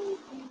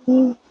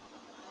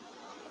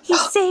 He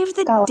saved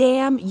the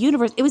damn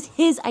universe. It was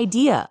his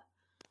idea.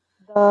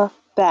 The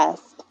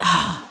best.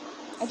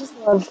 I just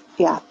love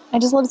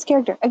his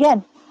character.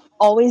 Again,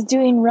 always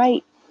doing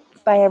right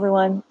by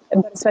everyone,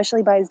 but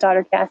especially by his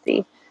daughter,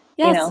 Cassie.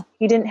 Yes. You know,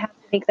 he didn't have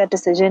to make that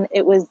decision.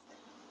 It was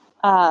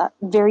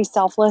very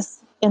selfless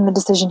in the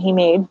decision he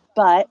made,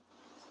 but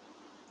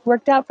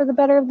worked out for the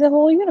better of the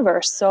whole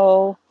universe.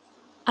 So,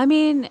 I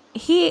mean,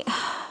 okay.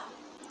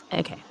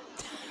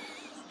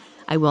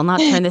 I will not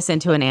turn this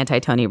into an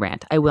anti-Tony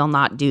rant. I will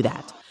not do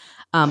that.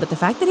 But the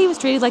fact that he was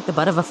treated like the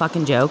butt of a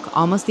fucking joke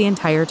almost the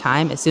entire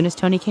time as soon as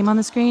Tony came on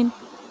the screen,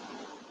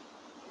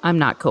 I'm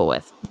not cool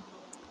with.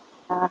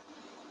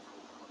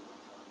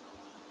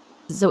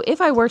 So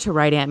if I were to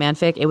write Ant-Man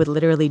fic, it would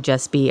literally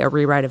just be a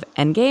rewrite of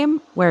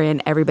Endgame,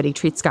 wherein everybody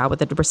treats Scott with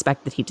the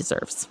respect that he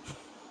deserves.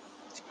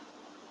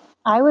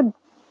 I would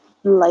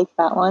like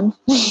that one.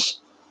 I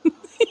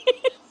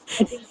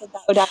think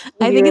that would actually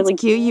I be think really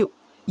it's cute.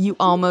 You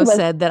almost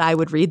said that I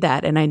would read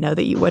that, and I know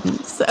that you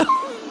wouldn't. So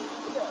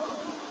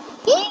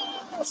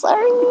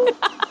sorry.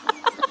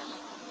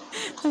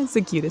 That's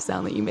the cutest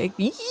sound that you make.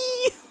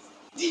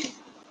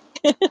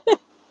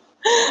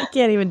 I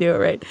can't even do it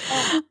right.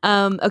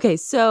 Okay,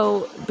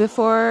 so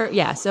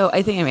so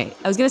I think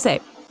I was gonna say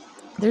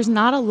there's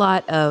not a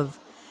lot of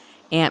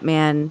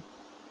Ant-Man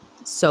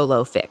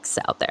solo fics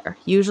out there.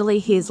 Usually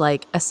he's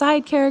like a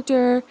side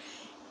character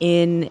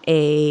in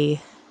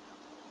a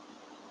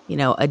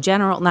not a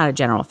general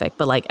fic,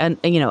 but like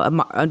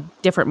a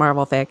different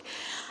Marvel fic.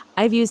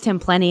 I've used him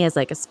plenty as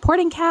like a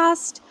supporting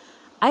cast.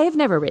 I have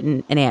never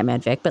written an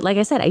Ant-Man fic, but like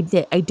I said,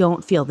 I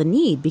don't feel the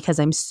need because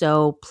I'm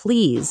so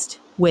pleased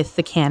with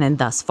the canon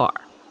thus far.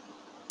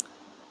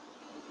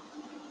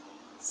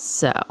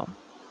 So,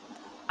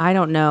 I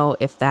don't know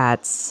if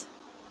that's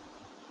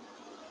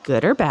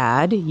good or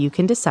bad. You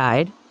can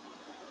decide.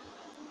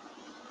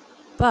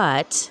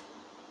 But,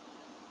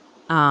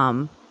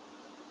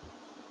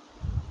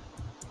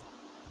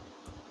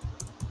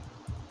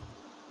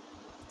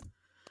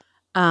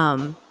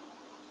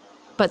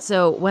 but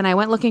so when I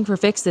went looking for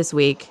fics this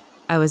week,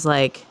 I was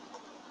like,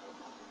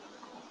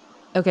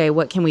 okay,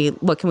 what can we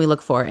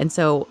look for? And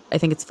so I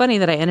think it's funny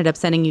that I ended up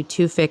sending you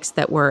 2 fics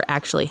that were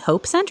actually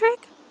Hope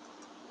centric.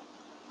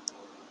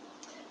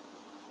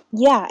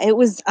 Yeah, it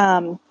was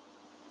kind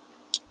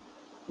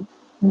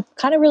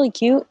of really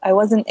cute. I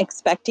wasn't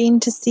expecting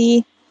to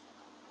see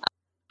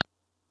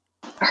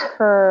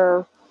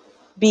her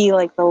be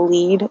like the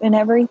lead in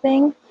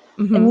everything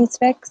in these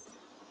fics.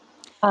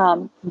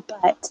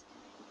 But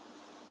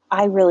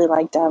I really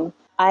liked them.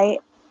 I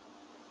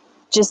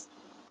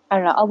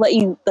don't know. I'll let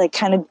you like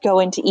kind of go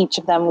into each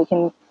of them. We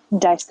can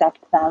dissect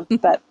them.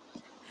 But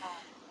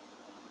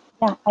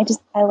yeah,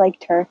 I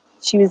liked her.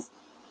 She was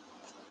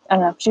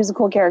a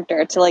cool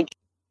character to like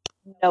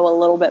know a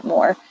little bit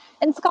more.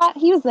 And Scott,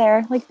 he was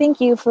there. Like,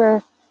 thank you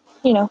for,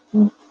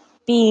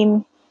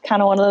 being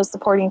kind of one of those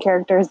supporting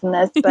characters in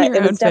this. But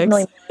it was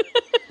definitely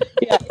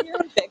your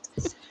own fix.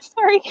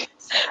 Sorry.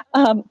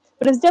 But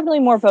it was definitely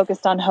more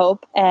focused on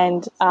Hope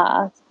and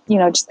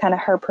just kind of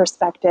her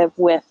perspective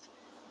with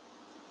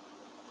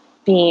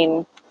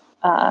being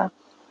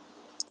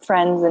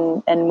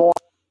friends and more.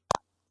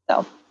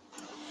 So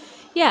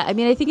yeah, I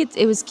mean, I think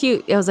it was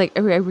cute. I was like,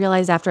 I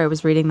realized after I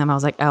was reading them, I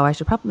was like, oh, I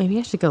should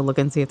go look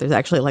and see if there's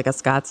actually like a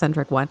Scott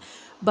centric one.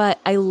 But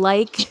I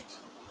like,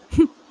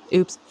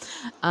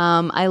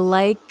 I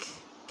like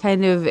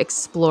kind of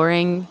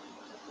exploring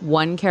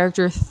one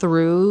character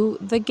through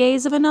the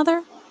gaze of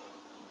another.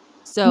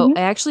 So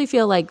I actually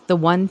feel like the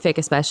one fic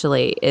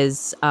especially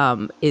is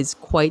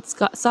quite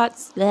Scott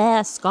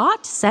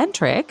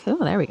centric.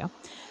 Oh, there we go.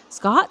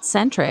 Scott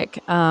centric.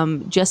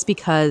 Just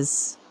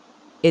because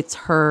it's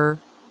Hope.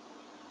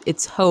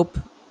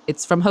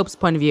 It's from Hope's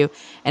point of view,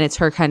 and it's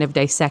her kind of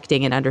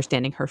dissecting and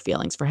understanding her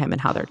feelings for him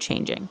and how they're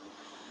changing.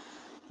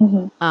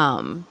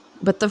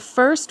 But the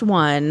first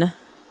one,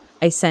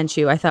 I sent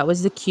you, I thought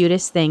was the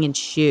cutest thing in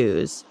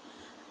shoes.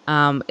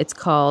 It's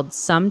called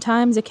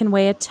Sometimes It Can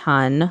Weigh a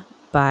Ton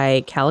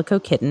by Calico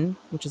Kitten,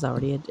 which is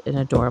already an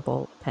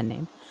adorable pen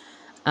name.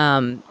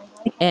 And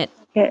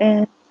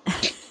Kitten.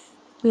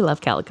 we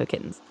love calico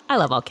kittens. I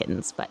love all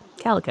kittens, but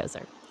calicos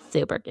are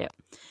super cute.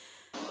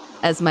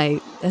 As my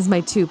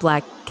two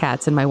black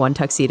cats and my one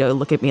tuxedo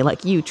look at me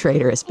like, you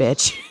traitorous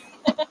bitch.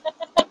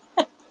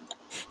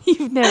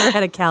 You've never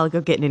had a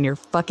calico kitten in your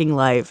fucking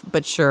life,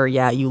 but sure,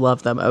 yeah, you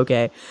love them.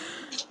 Okay.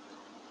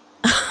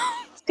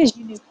 It's because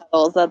you knew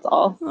Cuddles, that's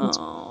all.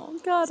 Oh,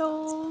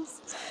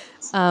 Cuddles.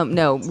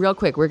 No, real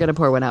quick, we're gonna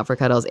pour one out for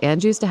Cuddles.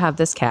 Ange used to have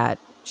this cat.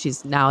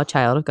 She's now a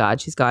child of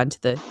God. She's gone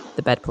to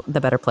the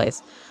better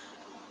place.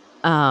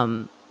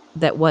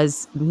 That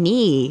was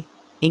me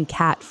in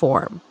cat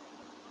form.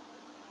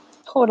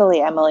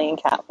 Totally Emily in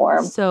cat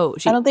form. So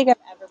I don't think I've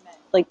ever met,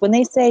 like, when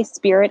they say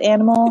spirit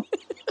animal,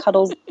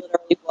 Cuddles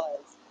literally was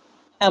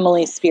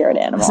Emily's spirit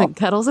animal. listen,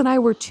 Cuddles and I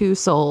were two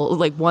souls,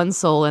 like one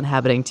soul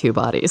inhabiting two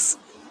bodies.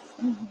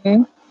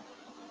 Mm-hmm.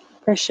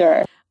 For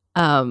sure.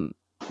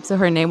 So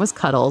her name was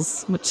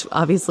Cuddles, which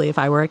obviously if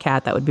I were a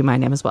cat, that would be my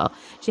name as well.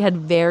 She had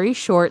very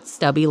short,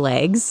 stubby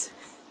legs.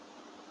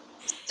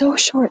 So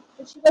short.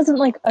 She wasn't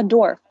like a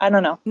dwarf. I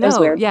don't know. It was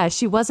No, weird. yeah,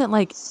 she wasn't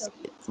like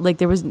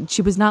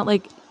she was not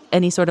like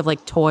any sort of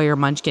like toy or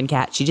munchkin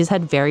cat. She just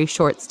had very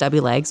short, stubby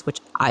legs, which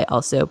I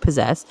also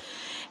possess,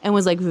 and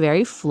was like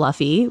very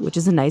fluffy, which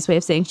is a nice way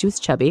of saying she was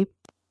chubby.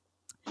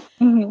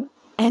 Mm-hmm.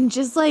 And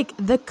just like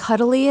the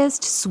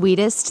cuddliest,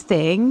 sweetest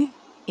thing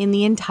in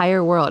the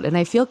entire world. And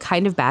I feel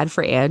kind of bad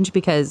for Ange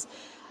because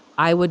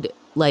I would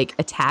like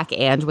attack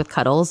Ange with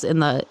Cuddles in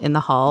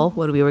the hall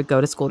when we would go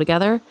to school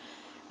together.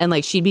 And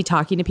like she'd be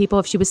talking to people.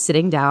 If she was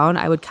sitting down,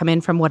 I would come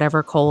in from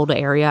whatever cold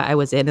area I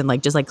was in and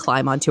like just like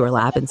climb onto her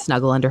lap and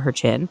snuggle under her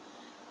chin.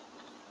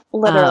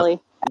 Literally.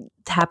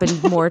 It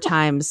happened more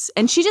times.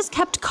 And she just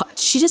kept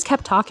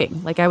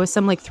talking. Like I was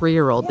some like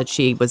 3-year-old that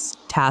she was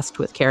tasked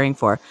with caring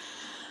for.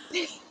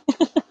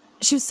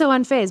 She was so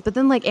unfazed. But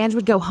then like Ange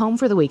would go home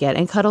for the weekend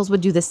and Cuddles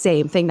would do the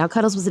same thing. Now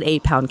Cuddles was an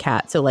 8-pound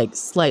cat, so like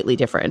slightly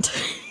different.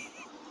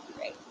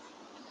 Right.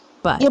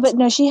 But Yeah, but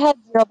no, she had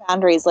zero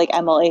boundaries like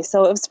Emily,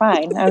 so it was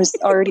fine. I was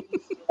already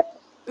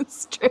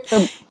it's true. it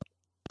was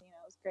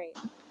great.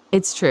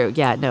 It's true.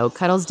 Yeah, no,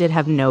 Cuddles did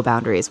have no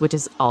boundaries, which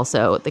is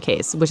also the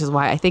case, which is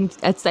why I think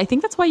that's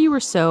why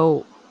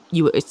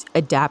you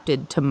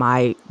adapted to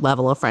my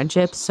level of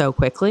friendship so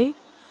quickly.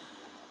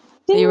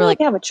 Didn't You were really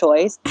like- have a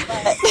choice,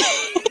 but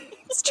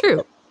It's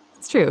true.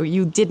 It's true.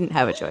 You didn't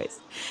have a choice.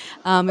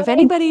 If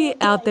anybody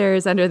out there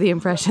is under the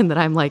impression that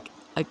I'm like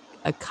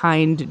a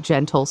kind,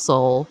 gentle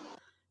soul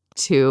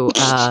to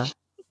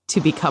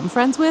become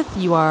friends with,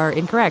 you are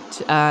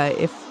incorrect.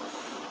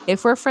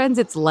 If we're friends,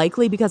 it's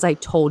likely because I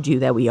told you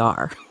that we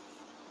are.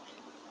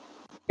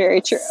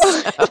 very true.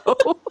 So,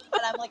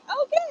 And I'm like,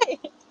 okay.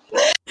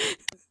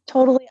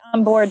 Totally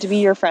on board to be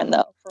your friend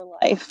though for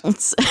life.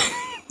 it's,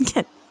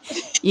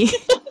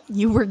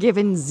 you were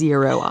given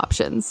 0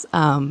 options.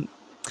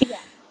 Yeah.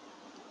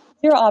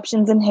 Zero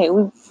options, and hey,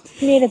 we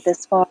made it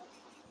this far.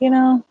 You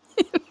know,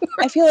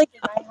 I feel like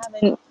if I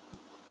haven't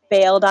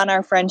bailed on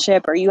our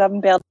friendship or you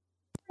haven't bailed,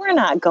 we're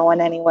not going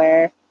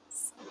anywhere.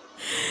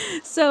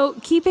 So,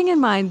 keeping in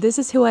mind, this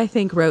is who I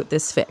think wrote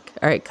this fic.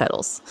 All right,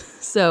 Cuddles.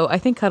 So, I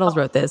think Cuddles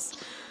wrote this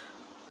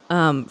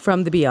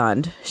from the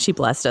beyond. She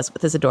blessed us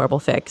with this adorable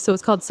fic. So,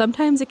 it's called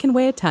Sometimes It Can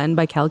Weigh a Ton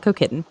by Calico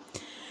Kitten.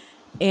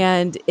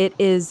 And it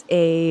is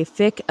a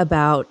fic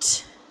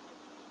about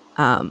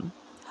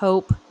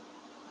Hope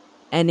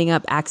ending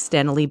up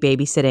accidentally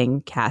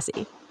babysitting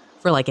Cassie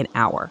for like an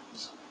hour.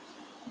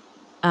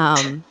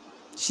 Hope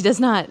is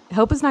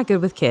not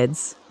good with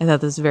kids. I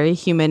thought this was a very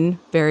human,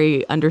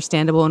 very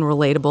understandable and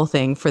relatable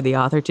thing for the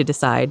author to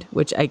decide,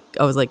 which I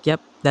was like,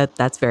 yep,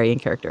 that's very in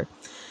character.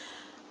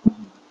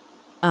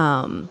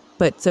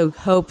 But so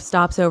Hope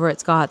stops over at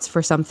Scott's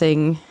for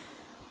something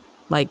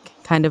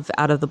like kind of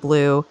out of the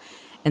blue,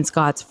 and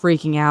Scott's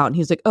freaking out and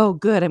he's like, oh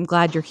good, I'm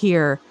glad you're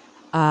here.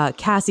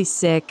 Cassie's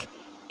sick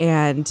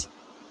and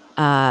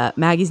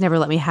Maggie's never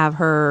let me have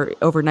her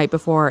overnight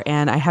before,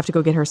 and I have to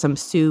go get her some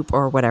soup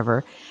or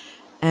whatever.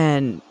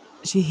 And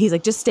he's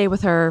like, just stay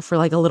with her for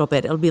like a little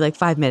bit. It'll be like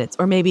 5 minutes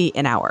or maybe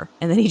an hour.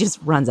 And then he just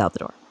runs out the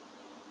door.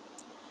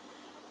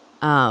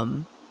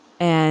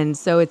 And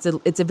so it's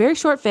a very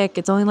short fic.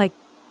 It's only like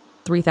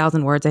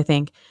 3,000 words, I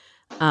think,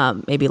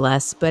 maybe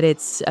less. But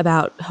it's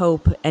about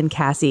Hope and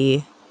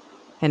Cassie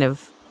kind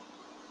of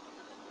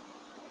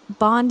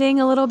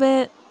bonding a little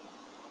bit.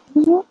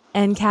 Mm-hmm.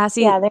 And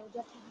Cassie, Yeah, they're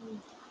definitely.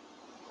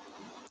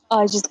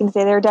 I was just gonna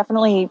say they're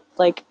definitely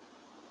like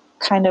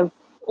kind of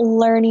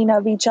learning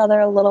of each other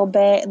a little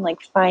bit and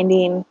like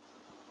finding,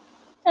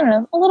 I don't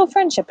know, a little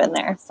friendship in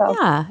there. So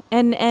yeah,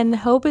 and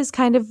Hope is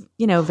kind of,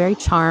 very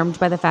charmed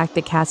by the fact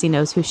that Cassie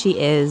knows who she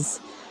is,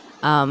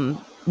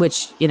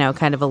 which,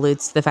 kind of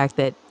alludes to the fact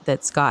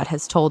that Scott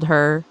has told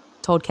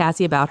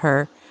Cassie about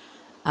her.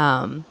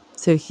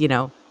 So,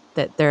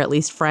 that they're at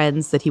least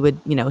friends, that he would,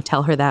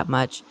 tell her that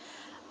much.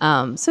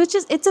 So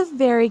it's a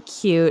very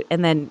cute,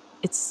 and then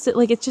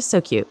like it's just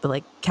so cute. But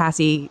like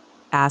Cassie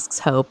asks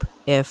Hope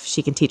if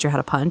she can teach her how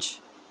to punch,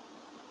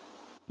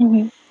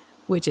 Mm-hmm.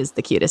 which is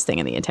the cutest thing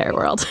in the entire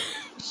world.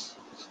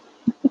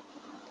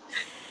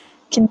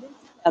 Convinced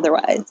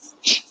otherwise.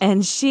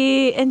 And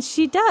she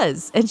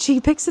does, and she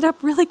picks it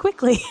up really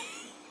quickly.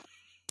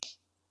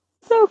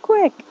 So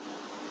quick.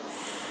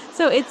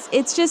 So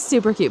it's just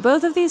super cute.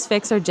 Both of these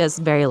fics are just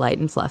very light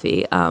and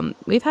fluffy.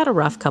 We've had a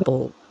rough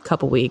couple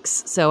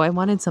weeks, so I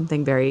wanted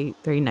something very,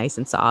 very nice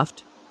and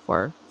soft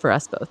for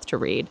us both to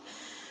read.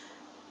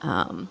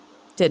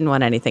 Didn't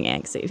want anything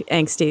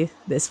angsty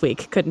this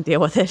week. Couldn't deal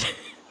with it.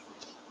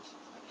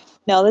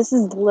 No, this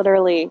is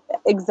literally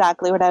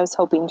exactly what I was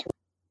hoping to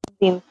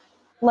read.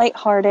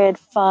 Lighthearted,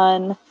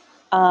 fun,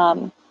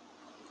 diving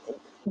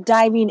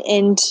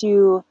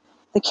into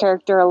the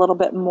character a little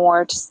bit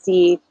more to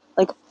see,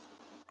 like,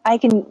 I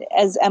can,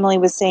 as Emily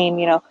was saying,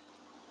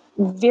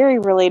 very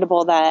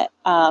relatable that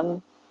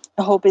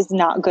Hope is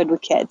not good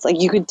with kids.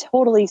 Like, you could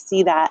totally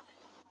see that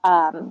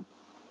kind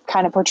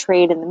of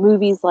portrayed in the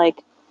movies.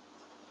 Like,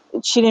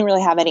 she didn't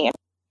really have any interest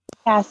in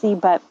Cassie,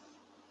 but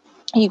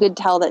you could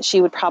tell that she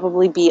would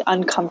probably be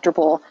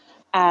uncomfortable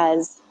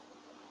as,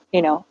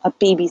 a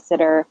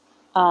babysitter.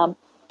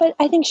 But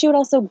I think she would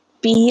also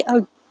be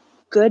a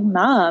good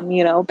mom,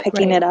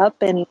 picking Right. it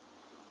up. And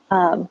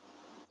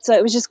so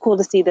it was just cool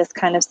to see this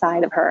kind of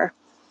side of her.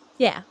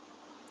 Yeah.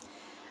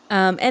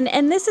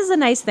 And this is a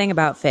nice thing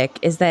about fic,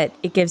 is that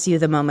it gives you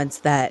the moments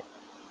that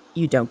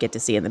you don't get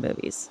to see in the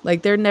movies.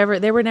 Like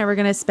they were never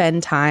going to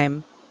spend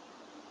time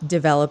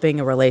developing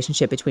a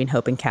relationship between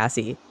Hope and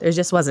Cassie. There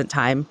just wasn't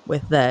time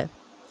with the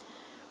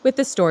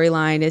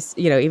storyline. Is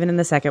even in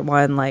the second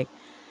one, like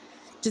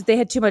just they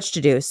had too much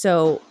to do.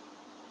 So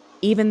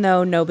even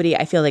though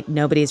I feel like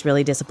nobody's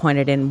really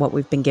disappointed in what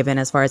we've been given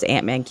as far as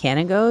Ant-Man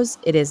canon goes,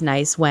 it is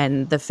nice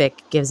when the fic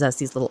gives us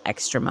these little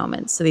extra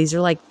moments. So these are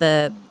like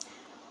the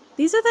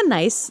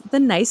nice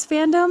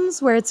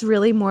fandoms where it's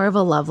really more of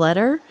a love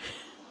letter.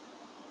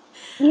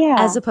 Yeah.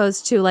 As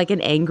opposed to like an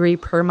angry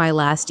per my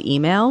last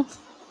email,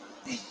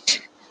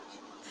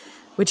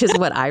 which is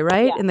what I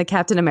write in the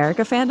Captain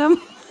America fandom.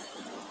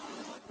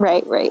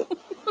 Right.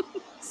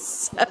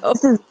 So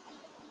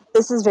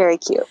This is very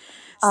cute.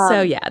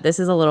 yeah, this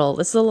is a little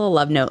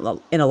love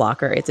note in a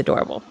locker. It's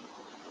adorable.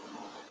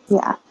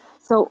 Yeah.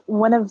 So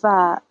one of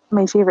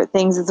my favorite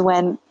things is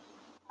when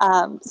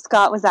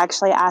Scott was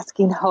actually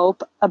asking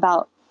Hope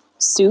about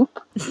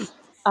soup.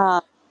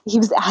 He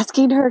was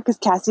asking her because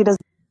Cassie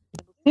doesn't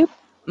soup.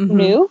 Mhm.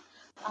 New.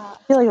 I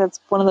feel like that's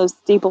one of those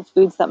staple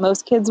foods that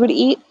most kids would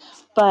eat.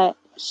 But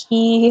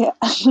he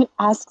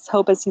asks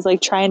Hope as he's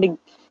like trying to,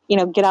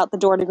 get out the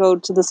door to go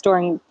to the store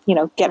and,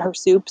 get her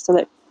soup so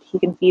that he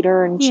can feed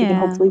her and she can Yeah.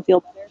 hopefully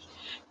feel better.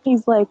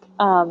 He's like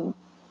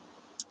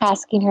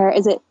asking her,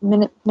 is it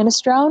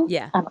minestrone?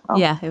 Yeah. I don't know.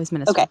 Yeah, it was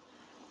Minnesota.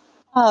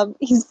 Okay.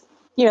 He's,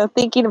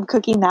 thinking of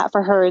cooking that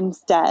for her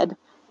instead.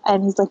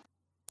 And he's like,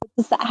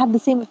 does that have the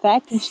same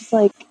effect? And she's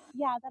like,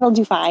 yeah, that'll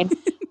do fine.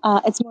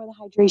 It's more the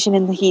hydration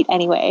and the heat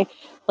anyway.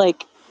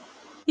 Like,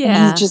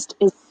 Yeah. he just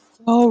is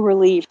so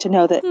relieved to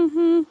know that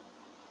Mm-hmm.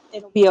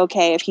 it'll be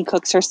okay if he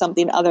cooks her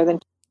something other than.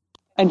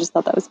 I just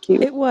thought that was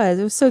cute. It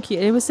was so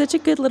cute. It was such a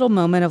good little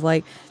moment of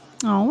like,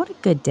 oh, what a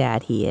good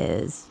dad he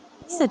is.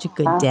 He's such a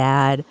good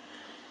dad.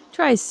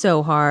 Tries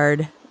so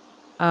hard.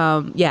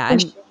 Yeah,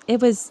 and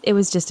it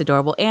was just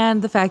adorable.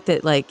 And the fact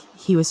that like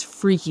he was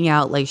freaking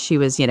out, like she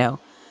was,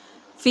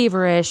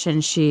 feverish,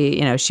 and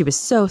she was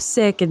so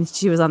sick and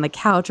she was on the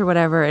couch or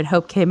whatever, and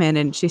Hope came in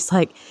and she's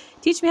like,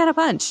 teach me how to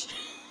punch.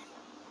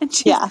 And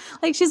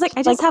she's like,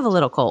 I just have a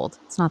little cold.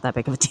 It's not that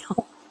big of a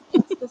deal.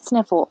 The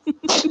sniffle.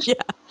 Yeah.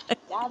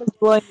 That is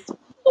blowing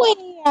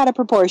way out of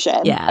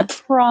proportion. Yeah. I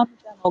promise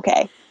I'm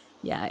okay.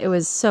 Yeah, it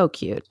was so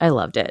cute. I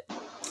loved it.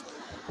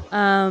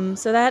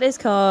 So that is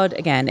called,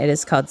 again, it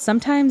is called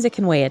Sometimes It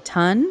Can Weigh a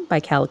Ton by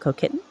Calico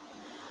Kitten.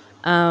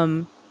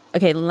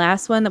 Okay, the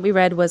last one that we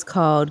read was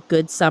called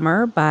Good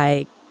Summer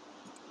by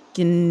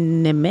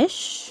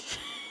Nimish.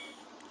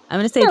 I'm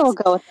going to say We'll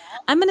go with that.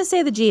 I'm going to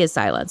say the G is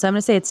silent. So I'm going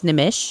to say it's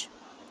Nimish.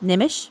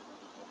 Nimish?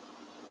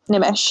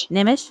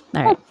 Nimish.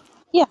 All right.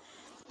 Yeah.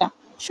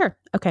 Sure.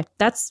 Okay.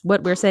 That's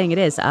what we're saying it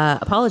is.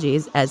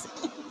 Apologies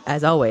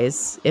as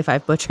always if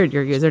I've butchered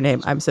your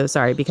username. I'm so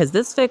sorry because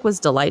this fic was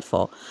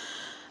delightful.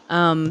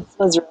 This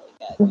was really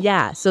good.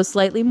 Yeah, so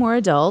slightly more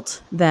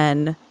adult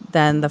than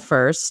the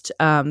first.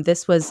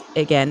 This was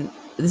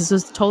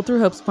told through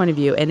Hope's point of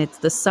view, and it's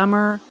the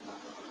summer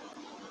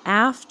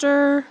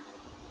after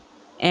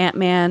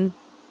Ant-Man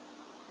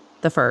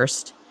the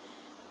first,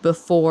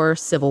 before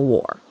Civil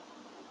War.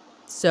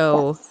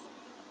 So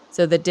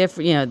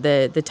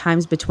the the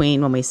times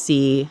between when we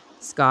see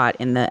Scott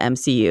in the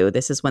MCU,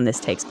 this is when this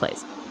takes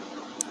place.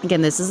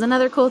 Again, this is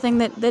another cool thing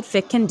that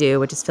fic can do,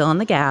 which is fill in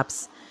the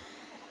gaps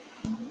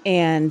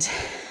and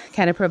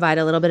kind of provide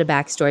a little bit of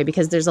backstory,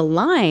 because there's a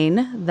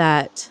line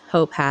that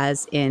Hope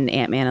has in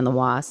Ant-Man and the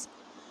Wasp,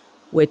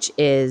 which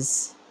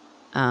is,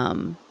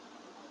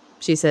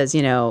 she says,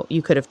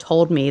 you could have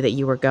told me that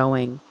you were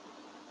going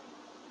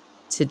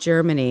to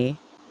Germany.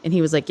 And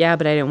he was like, yeah,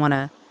 but I didn't want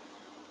to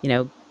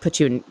put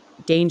you in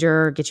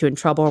danger, get you in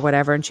trouble or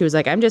whatever. And she was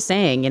like, I'm just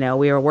saying,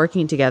 we were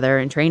working together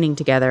and training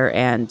together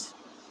and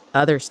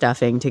other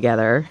stuffing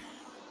together.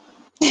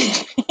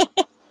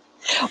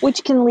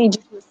 Which can lead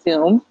you to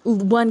assume.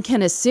 One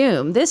can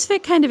assume. This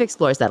fic kind of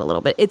explores that a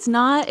little bit. It's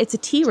a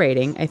T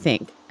rating, I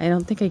think. I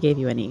don't think I gave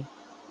you any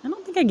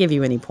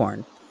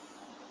porn.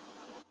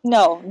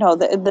 No,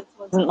 this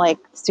wasn't like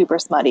super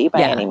smutty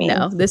by any means.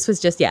 No, this was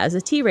just, it's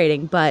a T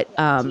rating, but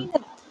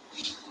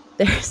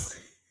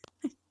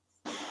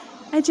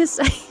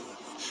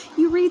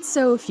you read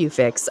so few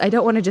fics. I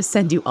don't want to just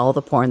send you all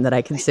the porn that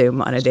I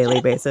consume on a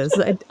daily basis.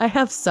 I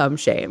have some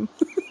shame.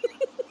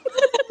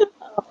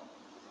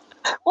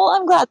 Well,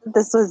 I'm glad that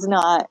this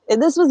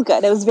was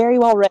good. It was very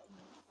well written.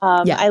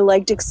 I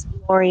liked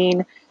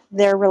exploring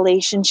their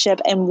relationship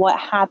and what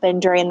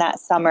happened during that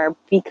summer,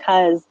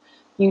 because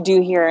you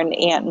do hear an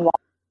Ant-Man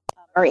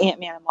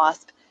and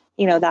Wasp,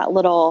 that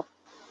little,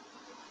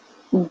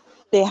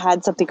 they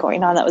had something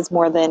going on that was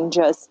more than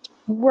just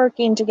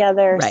working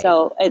together. Right.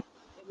 So it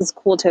was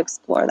cool to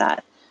explore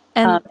that.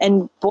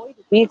 And boy,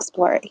 did we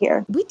explore it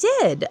here. We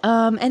did.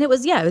 And it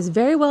was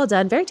very well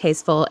done, very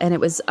tasteful. And it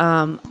was,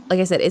 like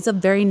I said, it's a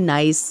very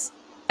nice,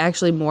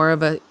 actually more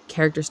of a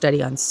character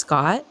study on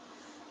Scott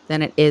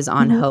than it is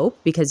on Hope,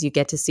 because you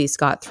get to see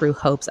Scott through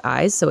Hope's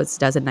eyes. So it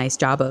does a nice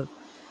job of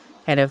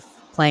kind of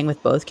playing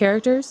with both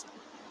characters.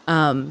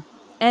 And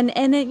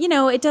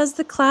it does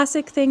the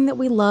classic thing that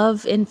we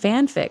love in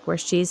fanfic, where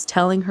she's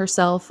telling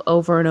herself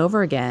over and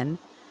over again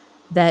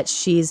that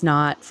she's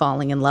not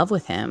falling in love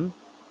with him.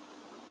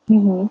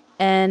 Mm-hmm.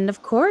 And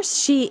of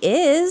course she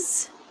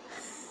is.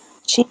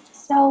 She's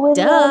so in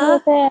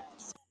love with it.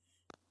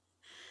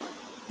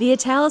 The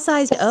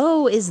italicized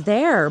O is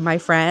there, my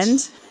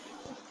friend.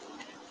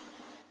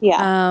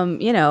 Yeah.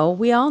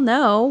 We all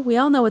know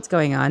what's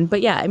going on.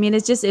 But yeah, I mean,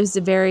 it was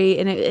a very,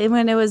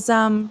 when it was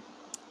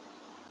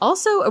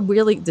also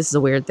this is a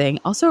weird thing,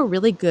 also a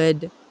really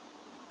good,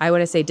 I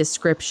want to say,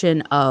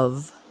 description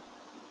of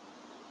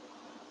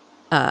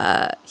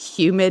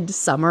humid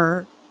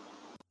summer,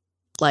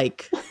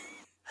 like,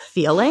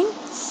 feeling.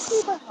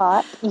 Super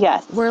hot.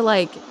 Yes. Where,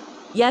 like,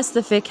 yes,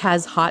 the fic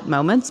has hot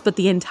moments, but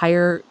the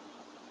entire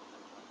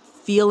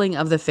feeling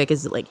of the fic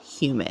is, like,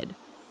 humid.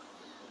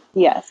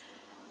 Yes.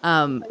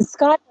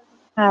 Scott doesn't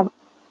have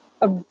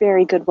a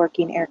very good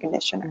working air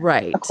conditioner.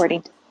 Right.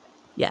 According to...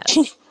 Yes.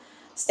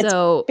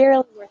 So... It's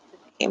barely worth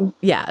the name.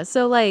 Yeah.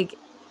 So, like,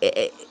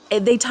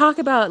 they talk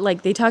about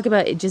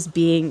it just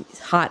being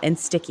hot and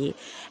sticky.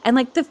 And,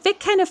 like, the fic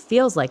kind of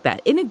feels like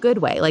that in a good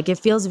way. Like, it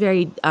feels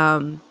very...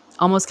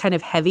 almost kind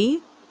of heavy,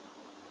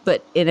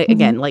 but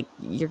again, like,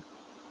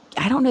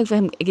 I don't know if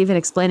I'm even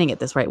explaining it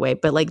this right way,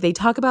 but like, they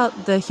talk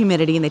about the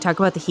humidity and they talk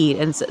about the heat,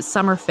 and it's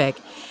summer fic,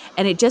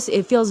 and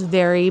it feels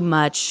very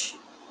much,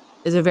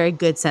 is a very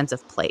good sense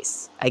of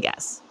place, I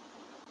guess.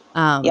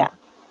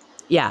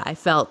 Yeah, I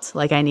felt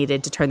like I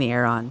needed to turn the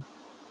air on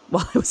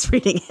while I was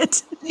reading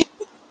it,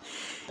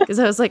 because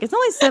I was like, it's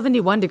only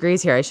 71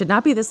 degrees here. I should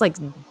not be this, like,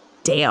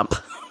 damp.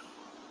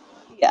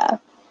 Yeah.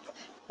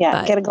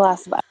 But, get a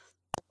glass of ice.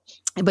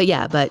 But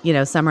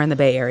summer in the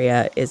Bay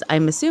Area is,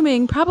 I'm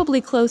assuming, probably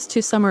close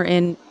to summer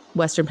in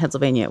Western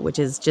Pennsylvania, which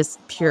is just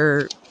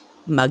pure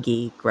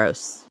muggy,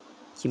 gross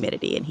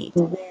humidity and heat.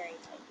 Very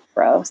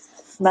gross.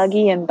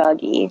 Muggy and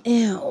buggy.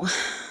 Ew.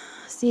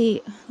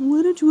 See,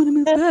 why don't you want to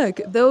move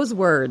back? Those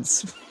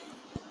words.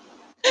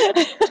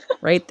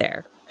 Right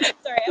there.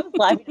 Sorry, I was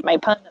laughing at my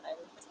pun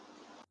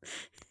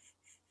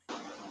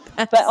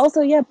that But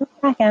also, move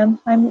back, Em.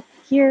 I'm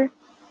here.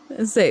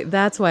 Say,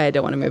 that's why I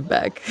don't want to move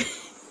back.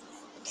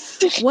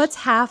 What's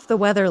half the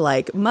weather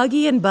like?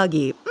 Muggy and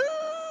buggy.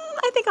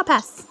 I think I'll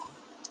pass.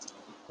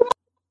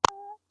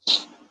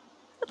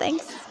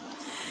 Thanks.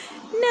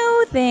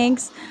 No,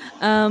 thanks.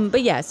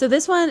 But yeah, so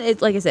this one,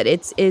 like I said,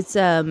 it's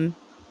a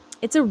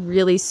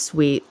really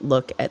sweet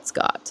look at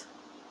Scott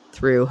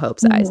through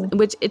Hope's eyes,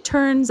 which it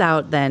turns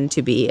out then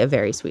to be a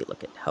very sweet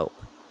look at Hope.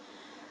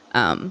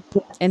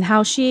 And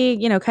how she,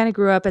 kind of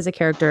grew up as a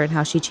character and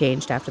how she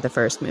changed after the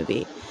first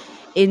movie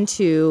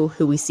into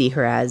who we see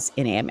her as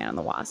in Ant-Man and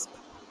the Wasp.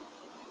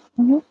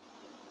 Mm-hmm.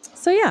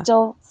 So yeah,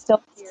 still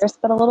fierce,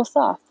 but a little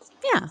soft.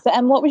 Yeah. So,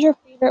 and what was your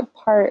favorite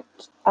part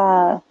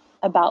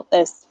about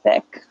this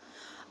fic?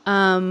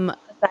 Aside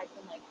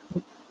from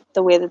like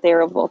the way that they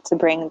were able to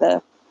bring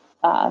the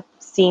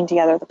scene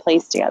together, the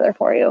place together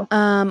for you.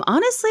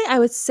 Honestly, I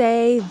would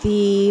say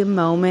the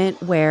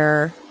moment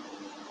where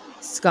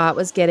Scott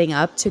was getting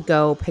up to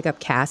go pick up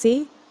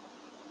Cassie.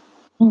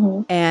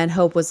 Mm-hmm. And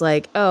Hope was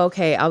like, "Oh,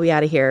 okay, I'll be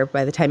out of here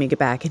by the time you get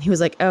back." And he was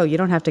like, "Oh, you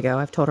don't have to go.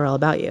 I've told her all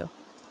about you."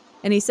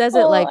 And he says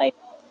it like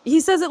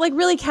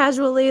really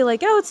casually,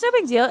 like, "Oh, it's no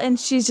big deal." And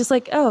she's just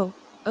like, "Oh,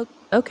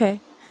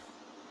 okay."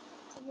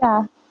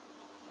 Yeah.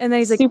 And then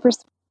he's like, super.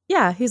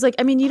 Yeah, he's like,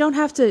 "I mean, you don't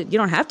have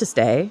to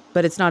stay,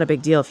 but it's not a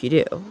big deal if you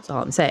do." That's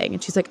all I'm saying.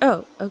 And she's like,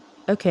 "Oh,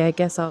 okay, I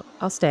guess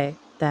I'll stay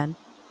then."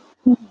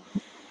 Mm-hmm.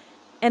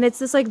 And it's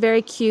this like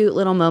very cute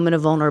little moment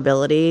of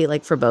vulnerability,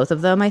 like for both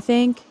of them, I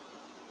think.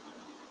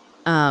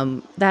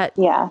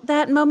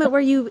 That moment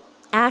where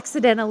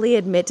accidentally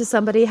admit to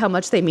somebody how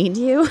much they mean to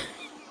you.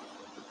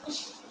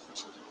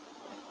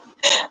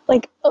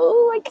 Like,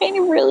 oh, I kind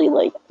of really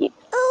like you.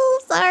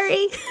 Oh,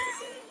 sorry.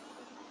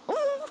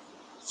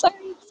 Sorry,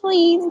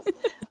 please.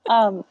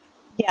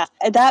 Yeah,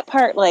 at that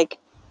part, like,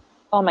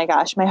 oh my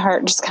gosh, my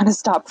heart just kind of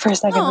stopped for a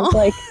second. It was Aw.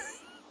 like,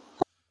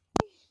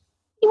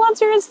 he wants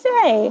her to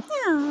stay.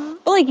 Yeah.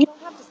 But, like, you don't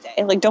have to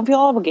stay. Like, don't feel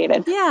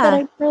obligated. Yeah. But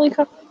I really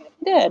kind of like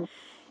he did.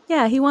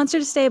 Yeah, he wants her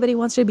to stay, but he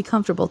wants her to be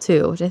comfortable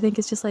too, which I think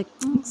is just like,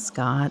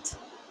 Scott,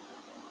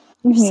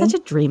 you're Mhm. such a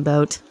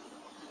dreamboat.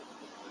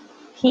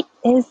 He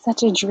is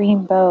such a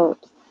dreamboat.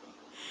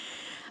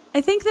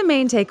 I think the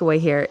main takeaway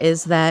here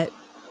is that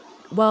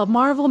while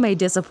Marvel may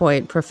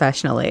disappoint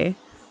professionally,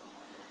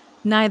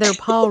 neither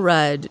Paul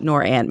Rudd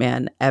nor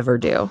Ant-Man ever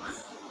do.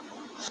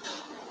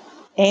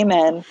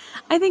 Amen.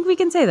 I think we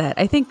can say that.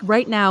 I think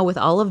right now, with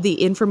all of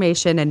the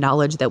information and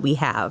knowledge that we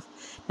have,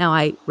 now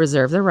I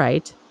reserve the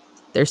right.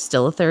 There's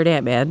still a third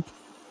Ant-Man.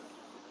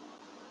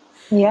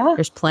 Yeah.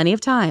 There's plenty of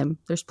time.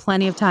 There's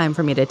plenty of time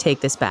for me to take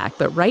this back.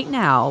 But right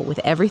now, with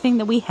everything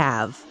that we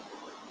have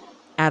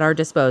at our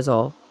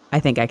disposal, I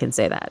think I can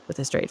say that with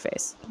a straight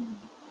face.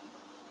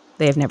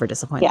 They have never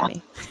disappointed Yeah.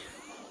 me.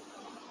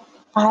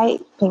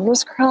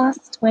 Fingers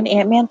crossed, when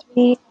Ant-Man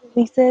 3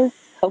 releases,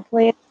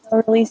 hopefully it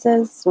still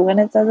releases when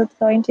it says it's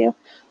going to,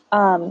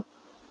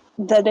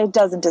 that it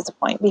doesn't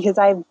disappoint, because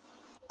I've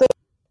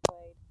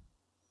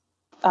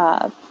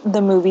enjoyed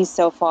the movies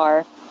so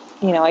far.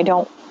 You know, I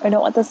don't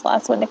want this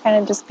last one to kind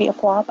of just be a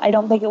flop. I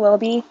don't think it will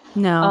be.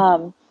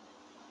 No.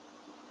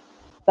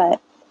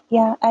 But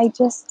yeah,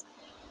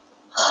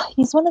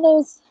 he's one of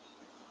those,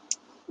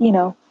 you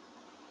know,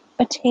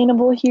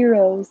 attainable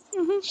heroes.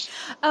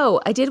 Oh,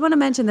 I did want to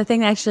mention the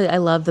thing that actually I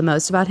love the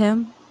most about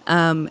him,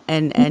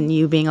 and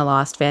you being a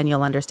Lost fan,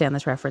 you'll understand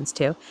this reference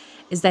too,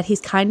 is that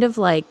he's kind of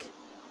like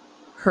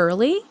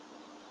Hurley.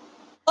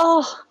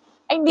 Oh,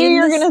 I knew In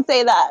you were this- going to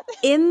say that.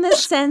 In the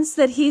sense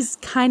that he's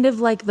kind of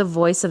like the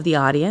voice of the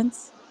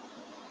audience.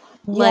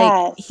 Like,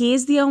 Yes.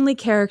 he's the only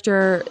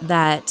character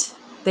that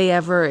they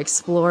ever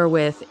explore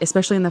with,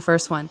 especially in the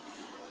first one,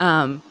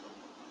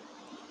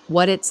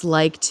 what it's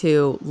like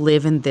to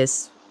live in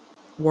this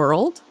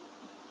world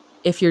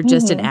if you're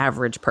just an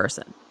average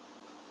person.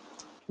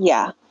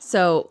 Yeah.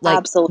 So, like,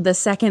 Absolutely. the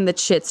second that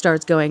shit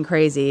starts going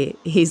crazy,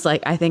 he's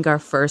like, I think our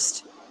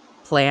first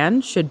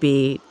plan should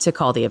be to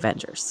call the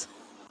Avengers.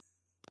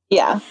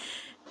 Yeah.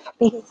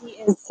 Because he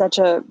is such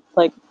a,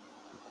 like,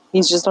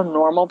 he's just a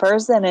normal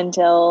person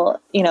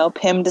until, you know,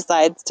 Pym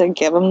decides to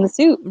give him the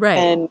suit. Right.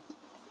 And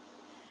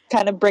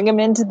kind of bring him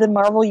into the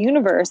Marvel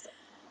universe.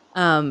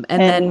 And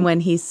then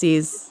when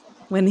he's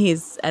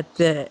at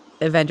the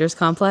Avengers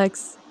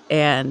complex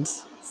and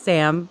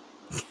Sam,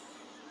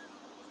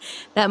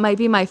 that might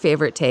be my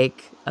favorite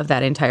take of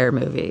that entire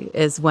movie,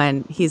 is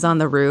when he's on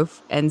the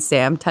roof and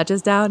Sam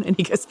touches down and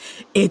he goes,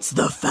 "It's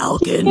the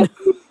Falcon."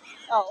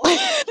 Oh.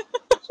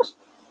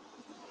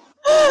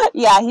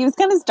 Yeah, he was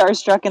kind of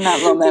starstruck in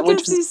that moment, which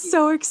Because was, he's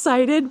so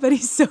excited, but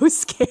he's so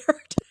scared.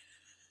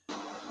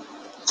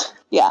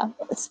 yeah,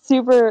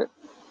 super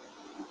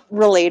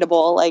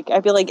relatable. Like, I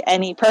feel like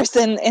any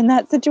person in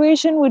that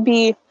situation would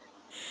be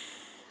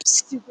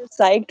super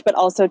psyched, but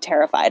also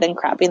terrified and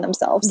crapping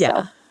themselves.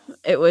 Yeah, So.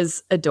 it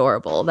was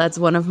adorable. That's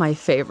one of my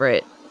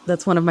favorite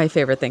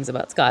things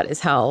about Scott, is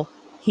how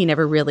he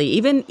never really,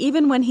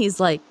 even when he's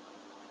like,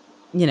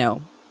 you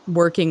know,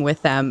 working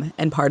with them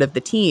and part of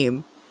the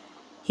team,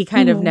 he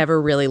kind of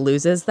never really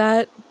loses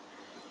that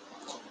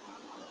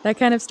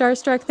kind of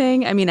starstruck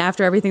thing. I mean,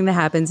 after everything that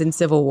happens in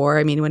Civil War,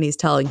 I mean, when he's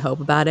telling Hope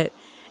about it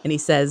and he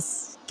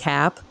says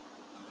Cap,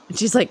 and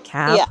she's like,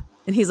 Cap? Yeah.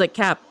 And he's like,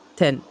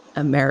 Captain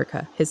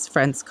America. His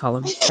friends call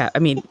him Cap. I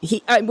mean,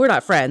 we're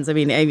not friends. I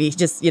mean,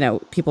 just, you know,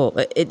 people,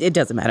 it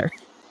doesn't matter.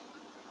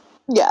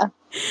 Yeah.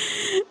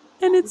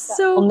 And it's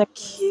so Nick-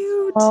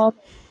 cute.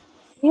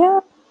 Yeah.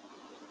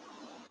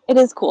 It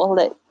is cool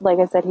that, like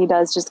I said, he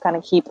does just kind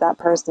of keep that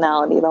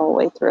personality the whole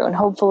way through. And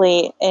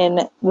hopefully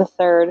in the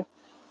third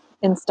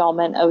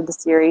installment of the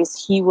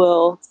series, he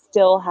will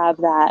still have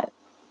that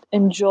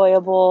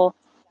enjoyable,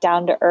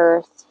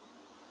 down-to-earth,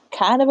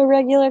 kind of a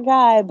regular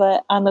guy,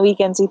 but on the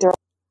weekends he throws,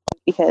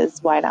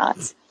 because why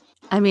not?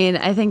 I mean,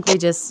 I think we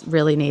just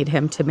really need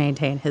him to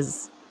maintain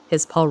his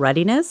Paul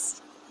Ruddiness.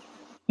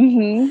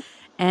 Mm-hmm.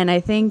 And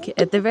I think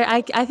at the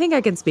I think I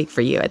can speak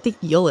for you. I think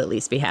you'll at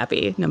least be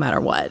happy no matter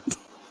what.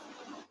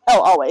 Oh,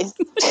 always.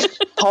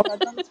 Paul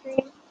Rudd on the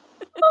screen.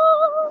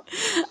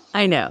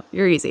 I know.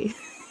 You're easy.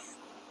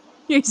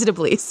 You're easy to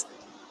please.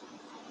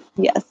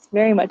 Yes,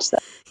 very much so.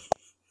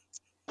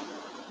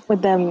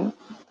 With them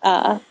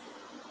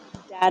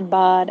dad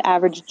bod,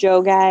 average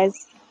Joe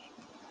guys.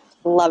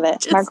 Love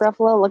it. Just- Mark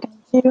Ruffalo, looking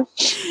at you.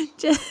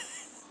 Just,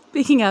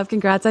 speaking of,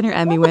 congrats on your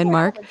Emmy win,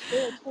 Mark.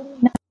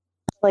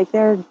 Like,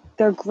 they're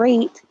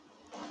great,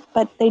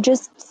 but they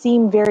just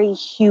seem very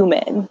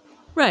human,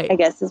 Right. I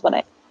guess is what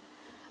I...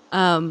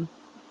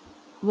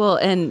 Well,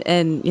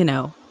 and you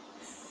know,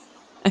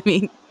 I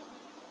mean,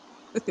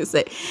 I was gonna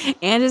say,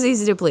 Anne is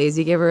easy to please.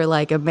 You give her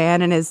like a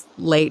man in his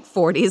late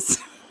 40s.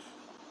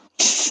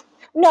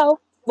 No.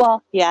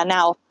 Well, yeah,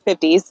 now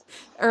 50s.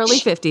 Early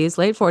 50s,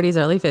 late 40s,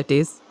 early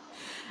 50s.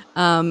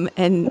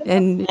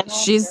 And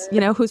she's,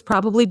 who's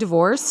probably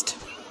divorced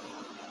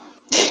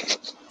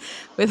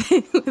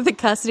with a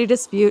custody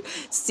dispute.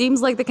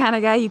 Seems like the kind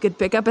of guy you could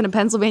pick up in a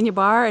Pennsylvania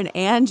bar, and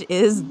Ange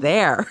is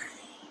there.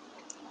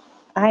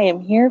 I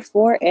am here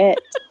for it.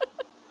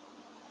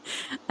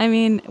 I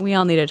mean, we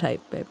all need a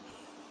type, babe.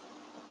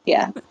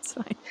 Yeah. That's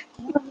fine.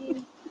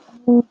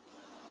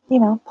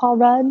 Paul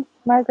Rudd,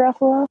 Mark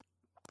Ruffalo.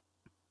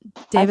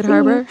 David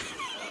Harbour.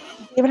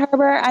 David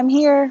Harbour, I'm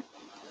here.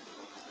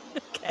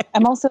 Okay.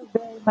 I'm also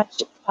very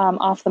much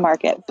off the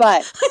market,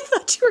 but I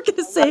thought you were going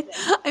to say,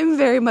 I'm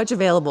very much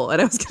available,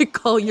 and I was going to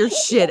call your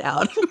shit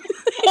out.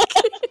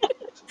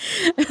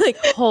 Like,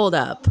 hold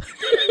up.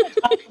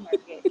 off the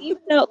market.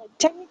 Even though,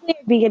 technically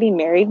I'd be getting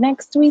married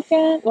next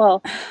weekend.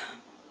 Well,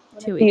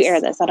 2 if you weeks.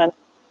 air this, I don't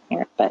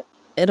hear it, but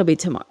It'll be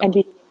tomorrow. I'd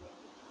be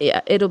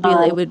Yeah, it'll be.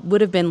 It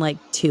would have been like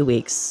 2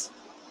 weeks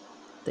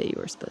that you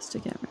were supposed to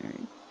get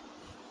married.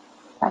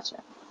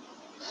 gotcha.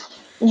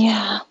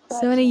 Yeah.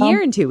 So in a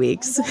year and 2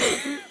 weeks.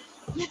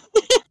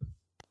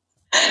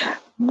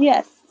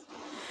 Yes.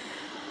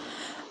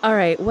 All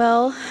right.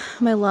 Well,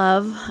 my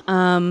love,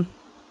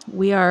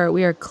 we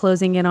are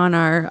closing in on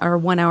our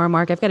 1 hour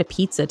mark. I've got a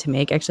pizza to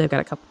make. Actually, I've got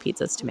a couple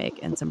pizzas to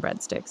make and some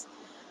breadsticks.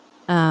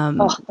 That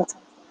sounds delicious.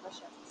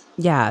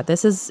 Yeah,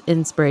 this is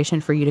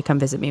inspiration for you to come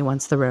visit me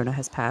once the Rona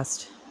has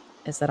passed.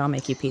 Is that I'll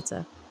make you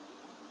pizza.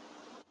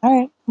 All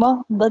right.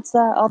 Well, let's.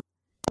 I'll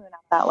do it out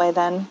that way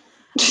then.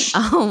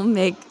 I'll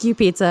make you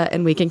pizza,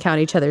 and we can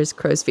count each other's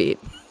crow's feet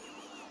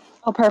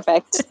Oh,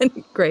 perfect.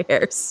 and gray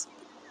hairs.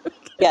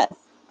 Yes,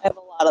 I have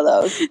a lot of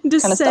those.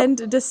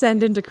 Descend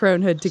into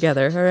cronehood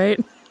together. All right.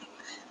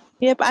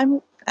 Yep,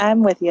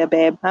 I'm with you,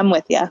 babe. I'm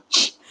with you.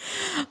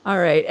 All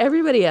right,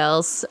 everybody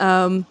else.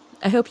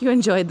 I hope you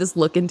enjoyed this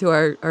look into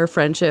our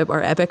friendship,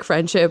 our epic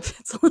friendship.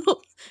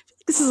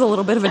 This is a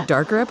little bit of a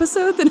darker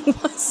episode than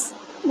it was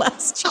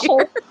last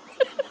year.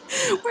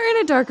 We're in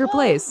a darker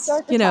place,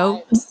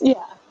 Times. Yeah.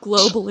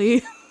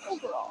 globally,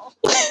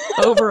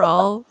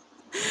 overall.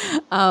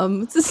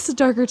 It's just a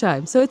darker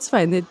time, so it's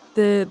fine.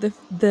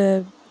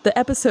 The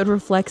episode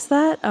reflects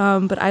that.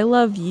 But I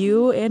love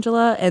you,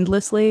 Angela,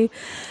 endlessly.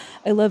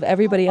 I love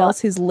everybody else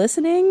who's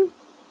listening,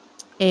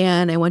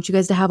 and I want you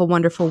guys to have a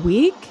wonderful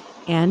week.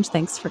 And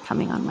thanks for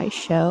coming on my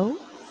show.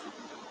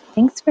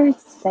 Thanks for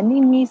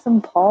sending me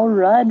some Paul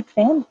Rudd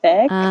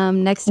fanfic.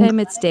 Next time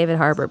it's David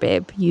Harbour,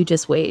 babe. You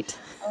just wait.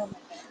 Oh my God.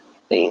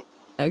 Wait.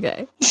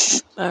 Okay.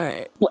 All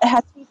right. Well, it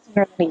has to be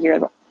sooner than a year,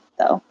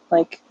 though.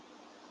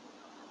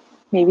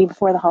 Maybe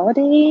before the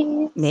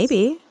holidays.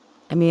 Maybe.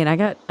 I mean, I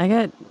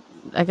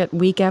got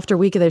week after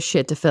week of this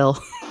shit to fill.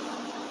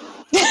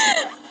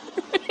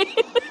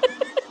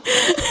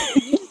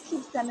 You just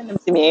keep sending them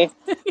to me.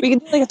 We can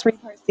do a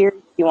 3-part series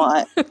if you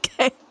want.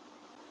 Okay.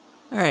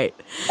 All right.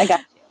 I got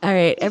you. All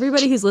right.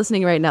 Everybody who's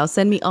listening right now,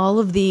 send me all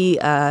of the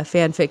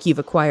fanfic you've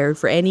acquired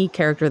for any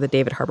character that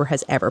David Harbour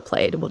has ever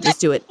played. We'll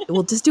just do it.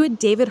 We'll just do a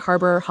David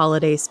Harbour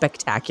holiday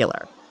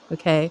spectacular.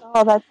 Okay.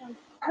 Oh, that sounds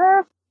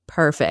perfect.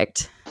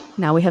 Perfect.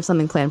 Now we have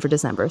something planned for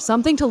December.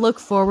 Something to look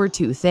forward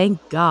to.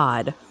 Thank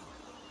God.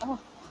 Oh.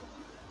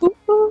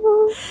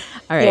 All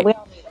right. Yeah,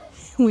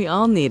 We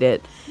all need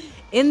it.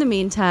 In the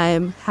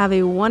meantime, have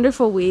a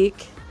wonderful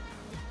week.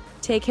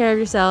 Take care of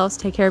yourselves,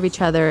 take care of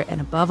each other,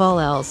 and above all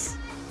else,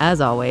 as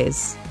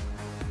always,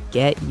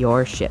 get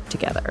your shit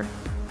together.